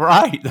picked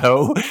right,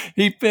 though.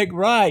 He picked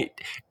right,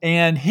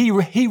 and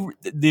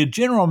the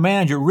general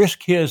manager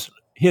risked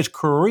his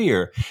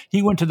career.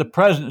 He went to the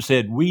president and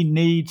said, "We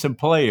need some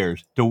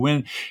players to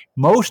win."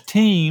 Most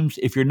teams,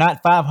 if you're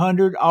not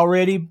 500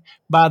 already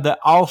by the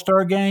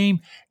All-Star game,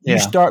 you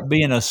start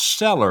being a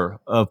seller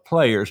of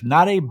players,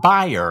 not a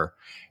buyer.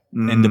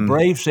 And the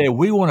Braves said,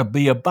 "We want to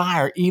be a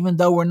buyer, even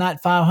though we're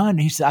not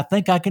 500." He said, "I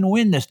think I can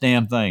win this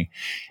damn thing."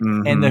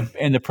 And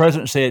the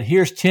president said,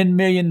 "Here's $10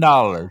 million.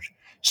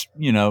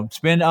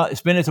 Spend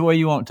it the way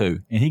you want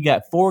to." And he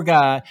got 4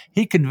 guys.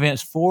 He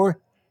convinced four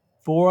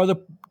other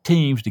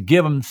teams to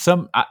give them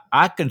some.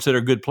 I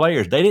consider good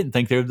players. They didn't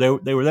think they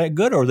were that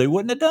good, or they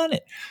wouldn't have done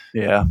it.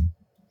 Yeah.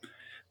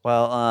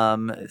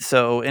 Well,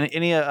 so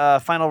any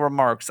final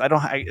remarks?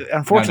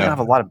 Unfortunately, I don't have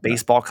a lot of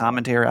baseball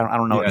commentary. I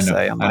don't know what to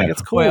say. I'm like,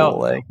 it's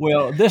cool.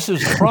 Well, this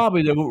is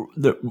probably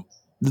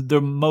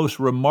the most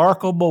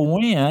remarkable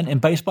win in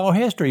baseball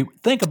history.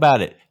 Think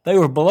about it. They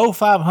were below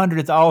 500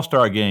 at the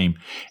All-Star game.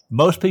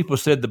 Most people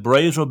said the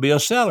Braves would be a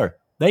seller.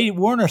 They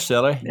weren't a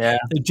seller. Yeah.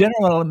 The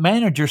general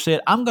manager said,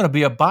 "I'm going to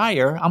be a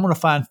buyer. I'm going to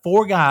find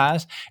 4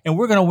 guys, and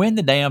we're going to win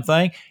the damn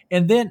thing."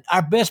 And then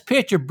our best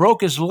pitcher broke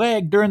his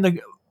leg during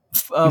the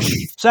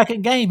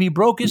second game. He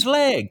broke his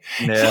leg.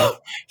 Yeah.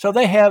 So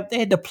they had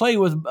to play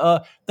with.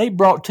 They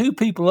brought 2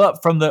 people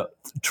up from the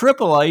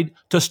AAA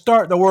to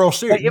start the World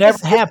Series. It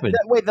never happened.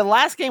 Wait, the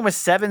last game was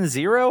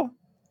 7-0?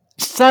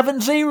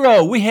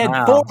 7-0. We had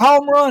 4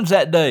 home runs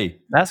that day.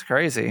 That's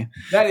crazy.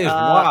 That is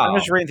wild. I'm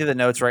just reading through the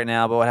notes right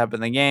now about what happened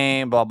in the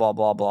game. Blah, blah,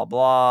 blah, blah,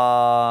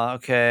 blah.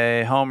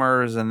 Okay,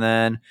 homers. And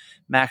then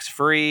Max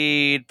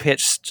Fried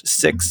pitched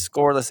 6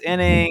 scoreless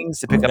innings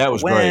to pick up the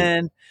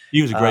win. Great.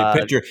 He was a great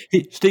pitcher.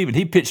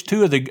 He pitched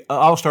 2 of the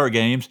All-Star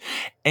games,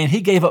 and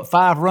he gave up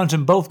 5 runs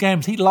in both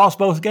games. He lost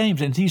both games,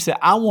 and he said,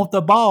 "I want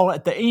the ball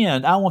at the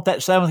end. I want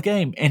that 7th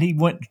game." And he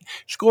went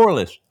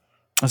scoreless.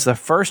 It's the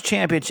first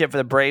championship for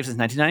the Braves since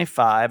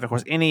 1995. Of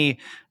course,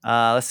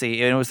 let's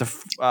see, it was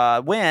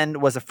the win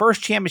was the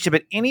first championship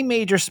at any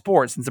major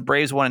sport since the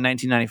Braves won in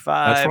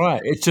 1995. That's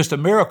right. It's just a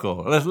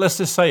miracle. Let's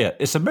just say it.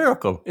 It's a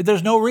miracle.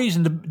 There's no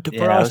reason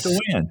for us to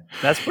win.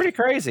 That's pretty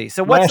crazy.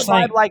 So what's the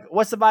vibe like?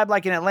 What's the vibe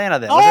like in Atlanta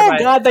then?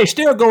 God, they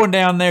still going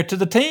down there to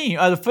the team,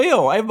 the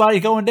field.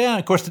 Everybody's going down.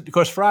 Of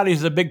course,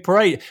 Friday's a big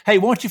parade. Hey,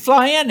 won't you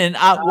fly in and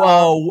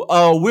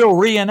we'll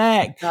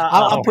reenact?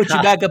 I'll put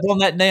you back up on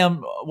that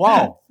damn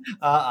wall.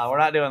 We're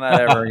not doing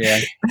that ever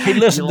again. Hey,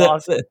 listen.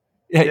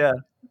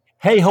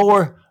 Hey,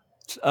 Jorge.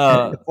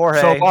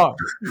 Solar.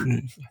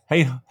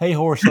 Hey,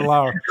 Jorge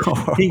Solar.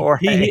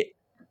 Jorge.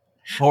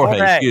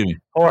 Excuse me.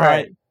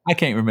 Jorge. I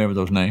can't remember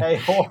those names. Hey,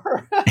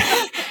 Jorge.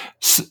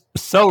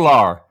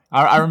 Solar.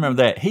 I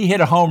remember that. He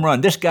hit a home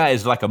run. This guy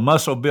is like a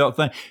muscle-built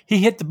thing. He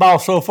hit the ball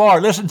so far.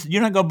 Listen,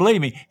 you're not going to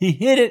believe me. He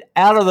hit it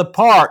out of the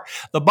park.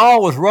 The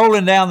ball was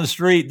rolling down the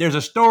street. There's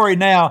a story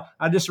now.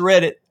 I just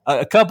read it.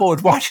 A couple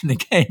was watching the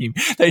game.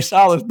 They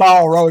saw this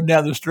ball rolling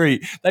down the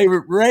street. They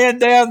ran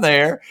down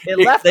there. It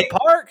left the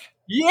park?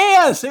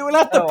 Yes, it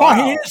left the park.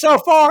 Wow. He hit it so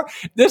far.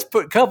 This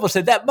couple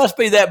said, that must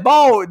be that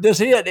ball just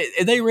hit.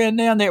 And they ran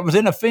down there. It was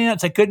in a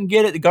fence. They couldn't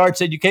get it. The guard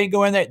said, you can't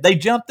go in there. They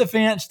jumped the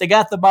fence. They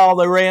got the ball.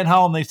 They ran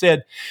home. They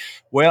said,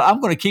 well,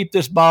 I'm going to keep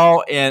this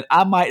ball, and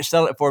I might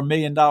sell it for $1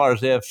 million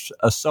if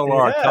a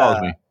Solar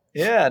calls me.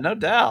 Yeah, no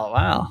doubt.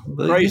 Wow.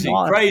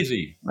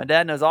 Crazy. My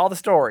dad knows all the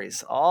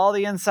stories, all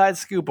the inside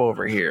scoop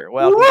over here.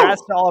 Well,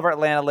 congrats to all of our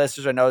Atlanta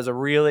listeners. I know it was a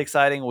really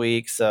exciting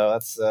week, so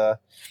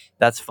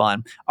that's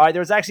fun. All right,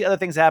 there was actually other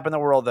things that happened in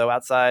the world, though,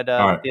 outside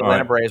the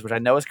Atlanta Braves, which I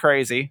know is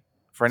crazy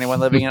for anyone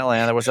living in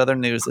Atlanta. There was other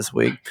news this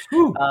week.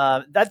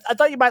 I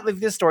thought you might leave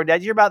this story.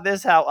 Did you hear about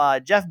this, how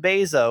Jeff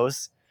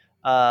Bezos,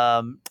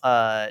 Tom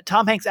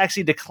Hanks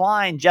actually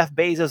declined Jeff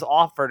Bezos'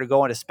 offer to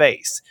go into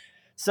space.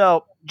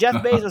 So Jeff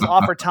Bezos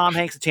offered Tom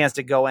Hanks a chance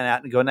to go in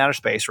outer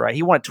space, right?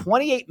 He wanted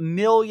 $28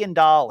 million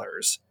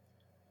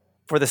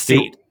for the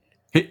seat.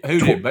 Who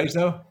did,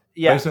 Bezos?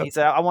 Yeah, he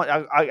said,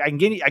 I can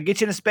get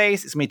you into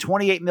space. It's gonna be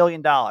 $28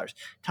 million.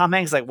 Tom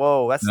Hanks is like,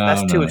 whoa,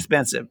 that's too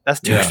expensive. That's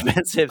too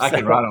expensive. I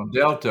can ride on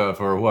Delta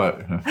for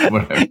what?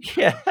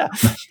 Yeah.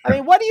 I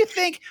mean, what do you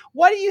think?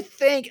 What do you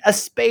think a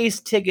space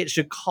ticket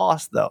should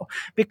cost, though?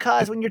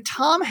 Because when you're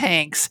Tom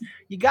Hanks,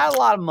 you got a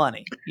lot of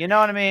money. You know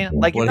what I mean?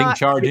 Like, he can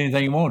charge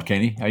anything he wants,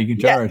 can he? You can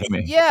charge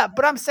me. Yeah,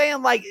 but I'm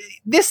saying, like,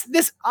 this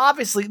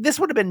obviously this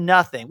would have been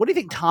nothing. What do you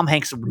think Tom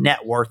Hanks'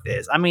 net worth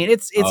is? I mean,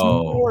 it's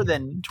more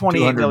than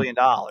 $28 million.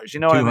 You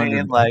know what I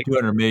mean? Like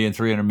 200 million,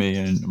 300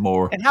 million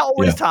more. And how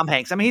old is Tom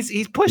Hanks? I mean,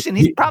 he's pushing.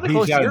 He's probably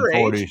close to your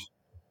 40s. Age.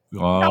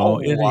 Oh,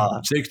 is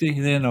he 60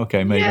 then?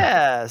 Okay, maybe.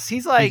 Yes,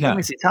 he's like. Let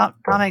me see. Tom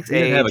Hanks' age.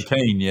 He didn't have a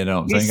cane yet. I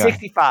don't think. He's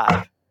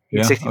 65.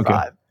 He's 65.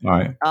 Okay. All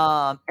right.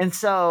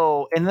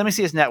 And let me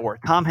see his net worth.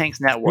 Tom Hanks'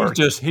 net worth.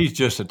 He's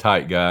just a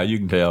tight guy. You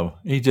can tell.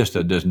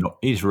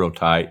 He's real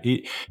tight.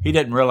 He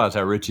doesn't realize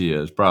how rich he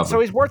is. Probably. So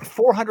he's worth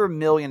 $400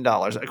 million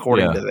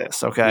according to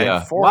this. Okay.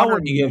 Yeah. Why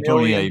wouldn't you give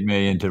 $28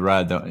 million to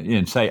ride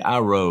and say I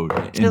rode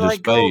into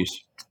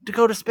space? To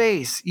go to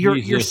space.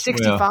 You're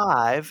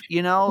 65.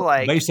 You know,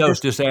 like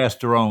Bezos just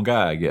asked the wrong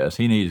guy. I guess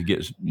he needs to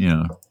get.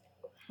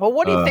 Well,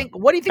 what do you think?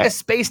 What do you think a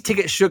space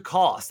ticket should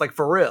cost? Like,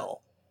 for real?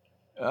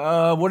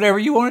 Whatever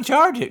you want to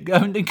charge it,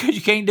 because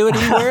you can't do it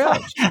anywhere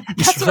else.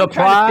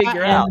 Supply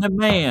and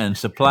demand.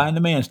 Supply and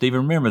demand. Steve,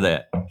 remember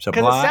that.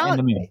 Supply and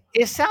demand.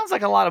 It sounds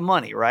like a lot of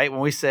money, right?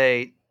 When we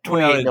say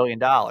 $28 million.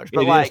 But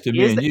it is to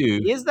me and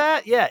you. Is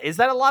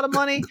that a lot of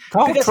money?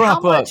 Call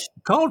Trump up.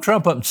 Call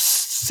Trump up and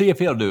see if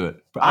he'll do it.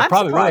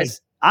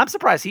 I'm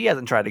surprised he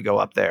hasn't tried to go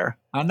up there.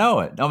 I know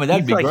it. I mean,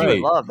 that'd be great. He would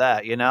love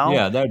that, you know?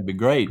 Yeah, that'd be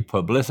great.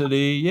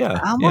 Publicity, yeah.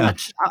 How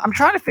much? I'm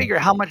trying to figure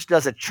out how much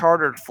does a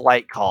chartered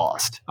flight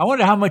cost? I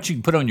wonder how much you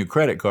can put on your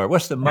credit card.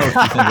 What's the most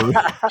you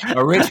think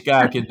a rich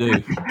guy could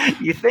do?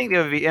 You think it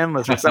would be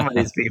endless for some of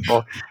these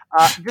people.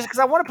 Just because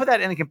I want to put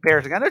that in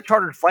comparison. I know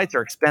chartered flights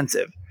are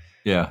expensive.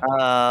 Yeah.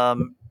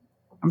 I'm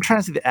trying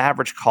to see the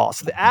average cost.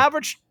 So the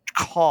average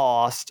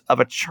cost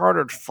of a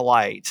chartered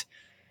flight,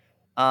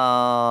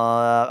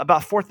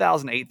 about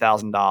 $4,000,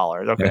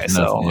 $8,000. Okay, that's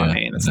nothing, I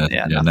mean, it's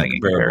nothing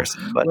in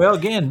comparison. But well,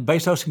 again,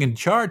 Bezos can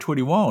charge what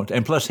he wants,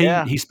 and plus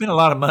he spent a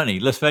lot of money.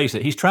 Let's face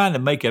it, he's trying to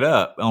make it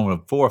up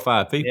on 4 or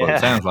 5 people.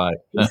 It sounds like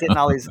he's hitting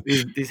all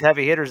these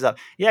heavy hitters up.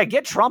 Yeah,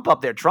 get Trump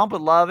up there. Trump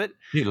would love it.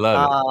 He'd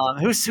love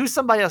it. Who's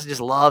somebody else that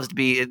just loves to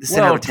be at the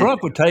center of attention?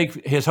 Trump would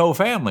take his whole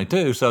family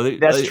too. So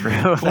that's true.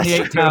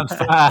 28 times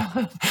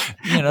 5.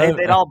 You know,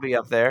 they'd all be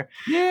up there.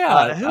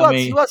 Yeah. Who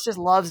else just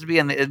loves to be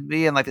in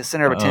like the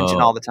center of attention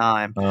all the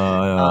time?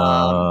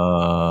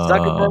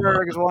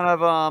 Zuckerberg is one of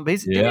them.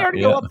 Didn't he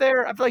already go up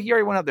there? I feel like he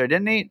already went up there,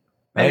 didn't he?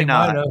 Maybe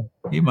not.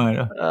 He might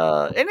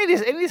have. Any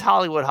of these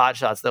Hollywood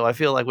hotshots, though, I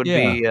feel like would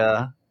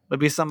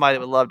be somebody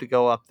that would love to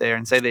go up there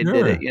and say they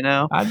did it. You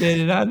know, I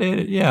did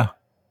it. Yeah.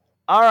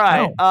 All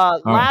right.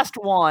 Last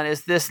one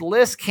is this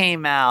list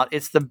came out.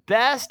 It's the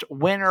best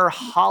winter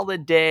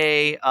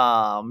holiday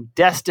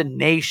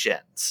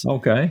destinations.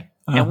 Okay.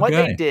 And what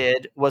they Okay.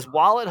 did was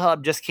Wallet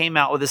Hub just came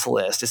out with this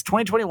list. It's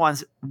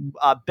 2021's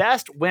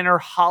best winter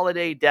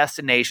holiday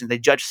destinations. They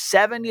judged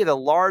 70 of the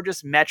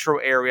largest metro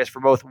areas for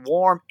both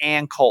warm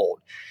and cold.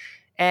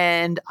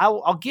 And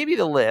I'll give you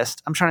the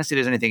list. I'm trying to see if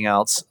there's anything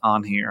else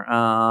on here.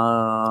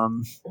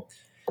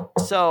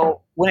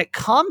 So when it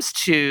comes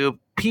to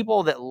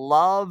people that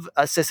love,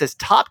 it says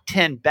top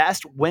 10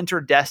 best winter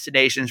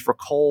destinations for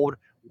cold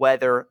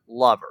weather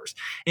lovers.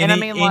 And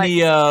Any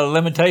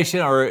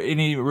limitation or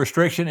any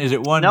restriction? Is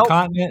it one Nope.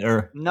 continent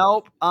or?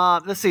 Nope.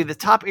 Let's see. The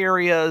top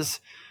areas.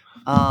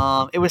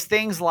 It was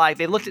things like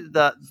they looked at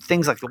the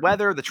things like the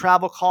weather, the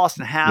travel cost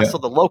and hassle,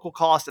 the local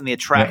cost, and the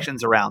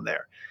attractions around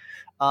there.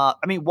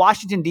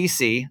 Washington,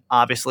 D.C.,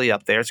 obviously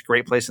up there. It's a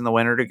great place in the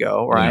winter to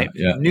go, right?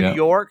 New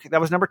York, that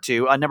was number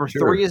 2. Number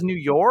 3 is New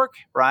York,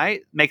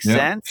 right? Makes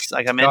sense.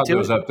 Like I'm into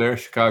it.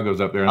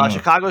 Chicago's up there.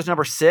 Chicago's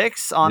number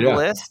 6 on the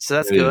list, so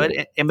that's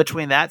good. In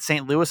between that,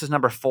 St. Louis is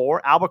number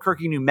 4.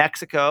 Albuquerque, New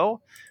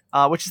Mexico,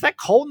 which is that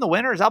cold in the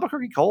winter? Is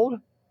Albuquerque cold?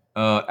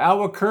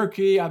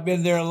 Albuquerque, I've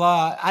been there a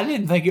lot. I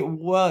didn't think it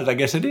was. I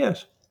guess it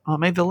is. Oh, it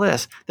made the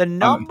list. The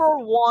number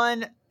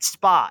 1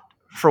 spot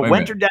for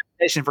winter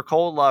destination for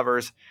cold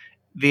lovers,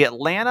 the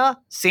Atlanta,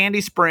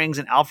 Sandy Springs,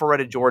 and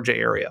Alpharetta, Georgia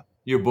area.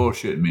 You're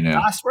bullshitting me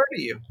now. I swear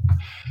to you.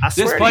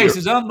 This place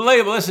is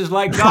unbelievable. This is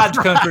like God's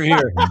country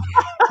here.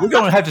 We're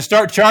going to have to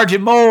start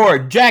charging more,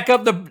 jack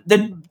up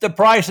the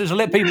prices, and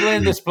let people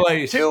in this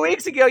place. 2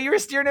 weeks ago, you were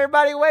steering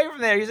everybody away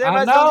from there. You said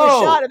everybody's going to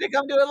get shot if they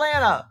come to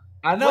Atlanta.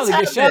 I know they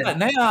get shot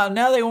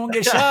now. They won't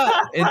get shot.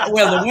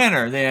 The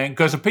winter then,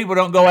 because the people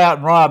don't go out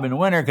and rob in the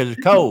winter because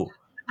it's cold.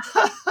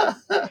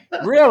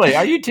 Really?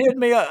 Are you kidding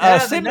me?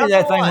 Send me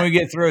that thing when we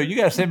get through. You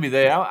got to send me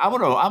that. I'm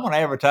gonna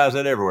advertise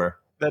that everywhere.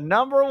 The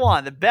number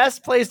 1, the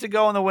best place to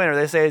go in the winter,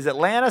 they say, is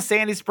Atlanta,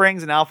 Sandy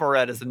Springs, and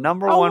Alpharetta is the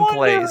number 1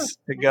 place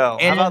to go.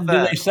 And how about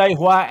that? Do they say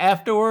why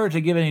afterwards?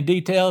 To give any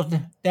details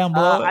down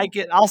below?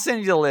 I'll send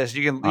you the list.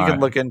 You can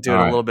look into it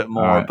a little bit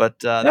more. But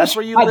that's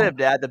where you live,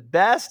 Dad.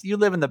 You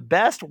live in the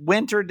best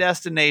winter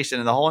destination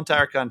in the whole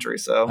entire country.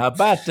 So how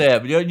about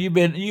that?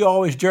 You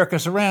always jerk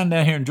us around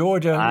down here in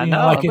Georgia. I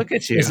know. Look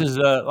at you. This is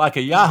like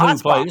a Yahoo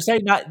place.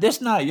 This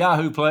is not a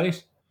Yahoo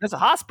place. It's a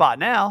hot spot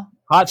now.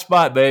 Hot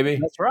spot, baby.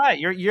 That's right.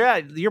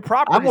 Your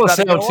property. I'm going to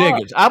sell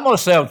tickets. I'm going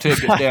to sell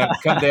tickets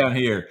come down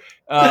here,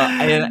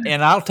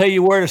 and I'll tell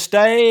you where to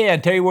stay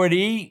and tell you where to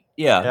eat.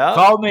 Yeah.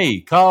 Call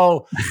me.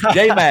 Call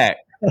J-Mac.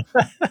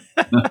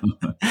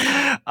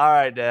 All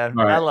right, Dad.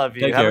 All right. I love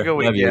you. Have a good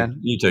weekend.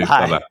 You too.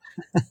 Bye-bye.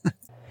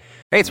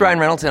 Hey, it's Ryan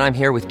Reynolds, and I'm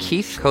here with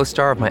Keith,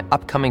 co-star of my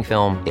upcoming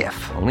film,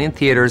 If, only in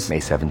theaters May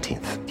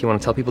 17th. Do you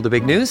want to tell people the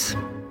big news?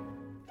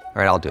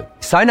 All right, I'll do it.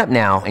 Sign up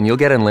now and you'll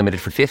get unlimited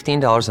for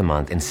 $15 a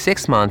month and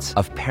 6 months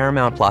of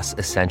Paramount Plus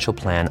Essential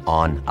Plan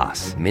on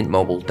us.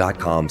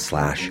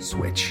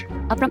 MintMobile.com/switch.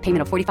 Upfront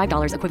payment of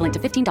 $45 equivalent to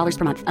 $15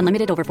 per month.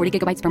 Unlimited over 40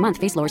 gigabytes per month.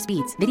 Face lower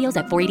speeds. Videos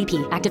at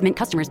 480p. Active Mint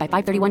customers by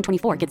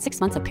 531.24 get 6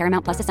 months of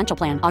Paramount Plus Essential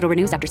Plan. Auto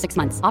renews after 6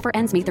 months. Offer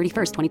ends May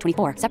 31st,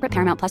 2024. Separate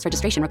Paramount Plus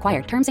registration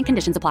required. Terms and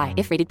conditions apply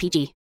if rated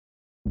PG.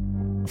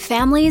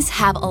 Families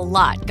have a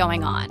lot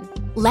going on.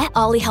 Let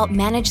Ollie help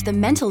manage the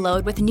mental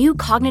load with new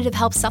cognitive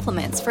help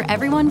supplements for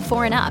everyone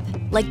 4 and up,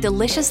 like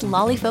delicious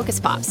Lolly Focus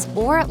Pops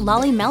or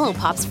Lolly Mellow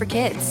Pops for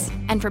kids.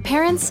 And for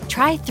parents,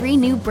 try 3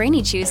 new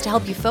Brainy Chews to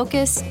help you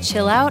focus,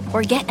 chill out,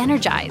 or get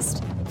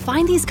energized.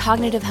 Find these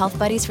cognitive health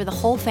buddies for the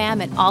whole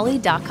fam at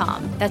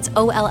ollie.com. That's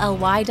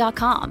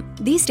OLLY.com.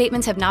 These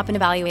statements have not been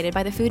evaluated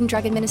by the Food and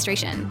Drug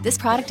Administration. This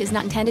product is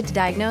not intended to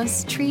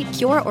diagnose, treat,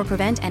 cure, or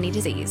prevent any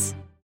disease.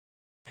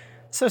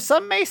 So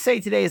some may say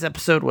today's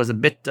episode was a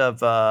bit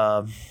of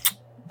a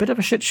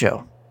shit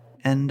show.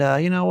 And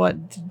you know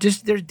what?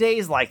 Just there's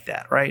days like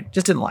that, right?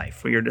 Just in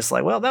life where you're just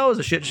like, well, that was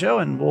a shit show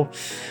and we'll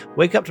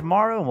wake up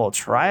tomorrow and we'll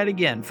try it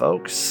again,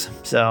 folks.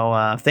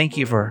 So thank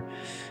you for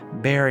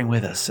bearing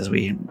with us as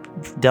we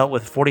dealt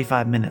with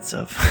 45 minutes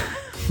of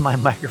my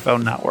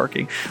microphone not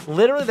working.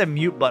 Literally the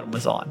mute button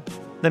was on.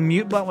 The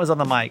mute button was on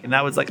the mic. And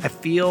that was like, I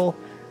felt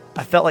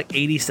like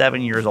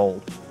 87 years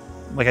old.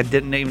 Like I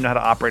didn't even know how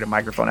to operate a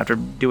microphone after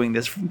doing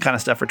this kind of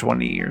stuff for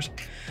 20 years.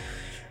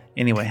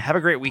 Anyway, have a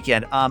great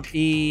weekend.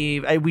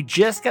 We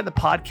just got the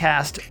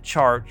podcast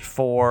chart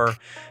for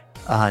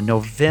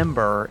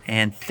November,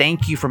 and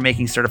thank you for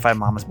making Certified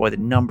Mama's Boy the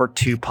number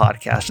 2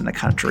 podcast in the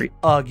country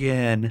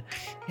again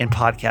in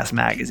Podcast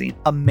Magazine.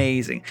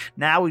 Amazing.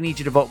 Now we need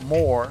you to vote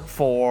more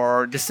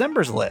for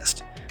December's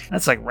list.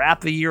 That's like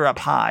wrap the year up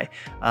high.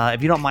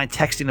 If you don't mind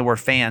texting the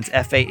word fans,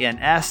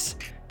 FANS,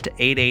 to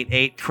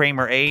 888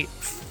 Kramer 8.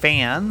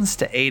 Fans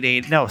to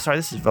 88. No, sorry,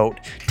 this is vote.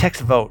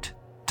 Text vote.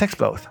 Text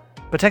both.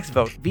 But text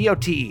vote.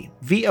 VOTE to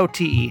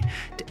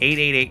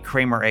 888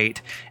 Kramer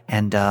 8.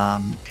 And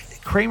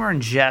Kramer and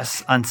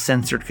Jess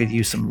Uncensored could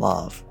use some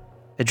love.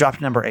 It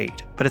dropped number 8,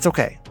 but it's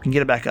okay. We can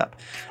get it back up.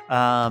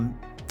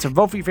 So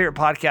vote for your favorite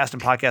podcast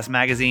and Podcast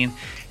Magazine.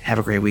 Have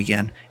a great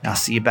weekend. And I'll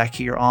see you back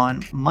here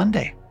on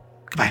Monday.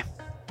 Goodbye.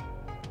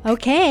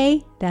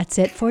 Okay, that's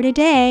it for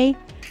today.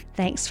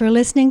 Thanks for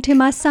listening to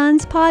my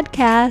son's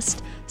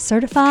podcast,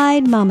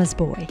 Certified Mama's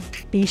Boy.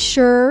 Be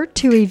sure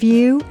to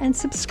review and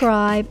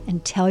subscribe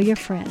and tell your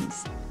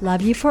friends.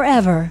 Love you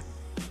forever.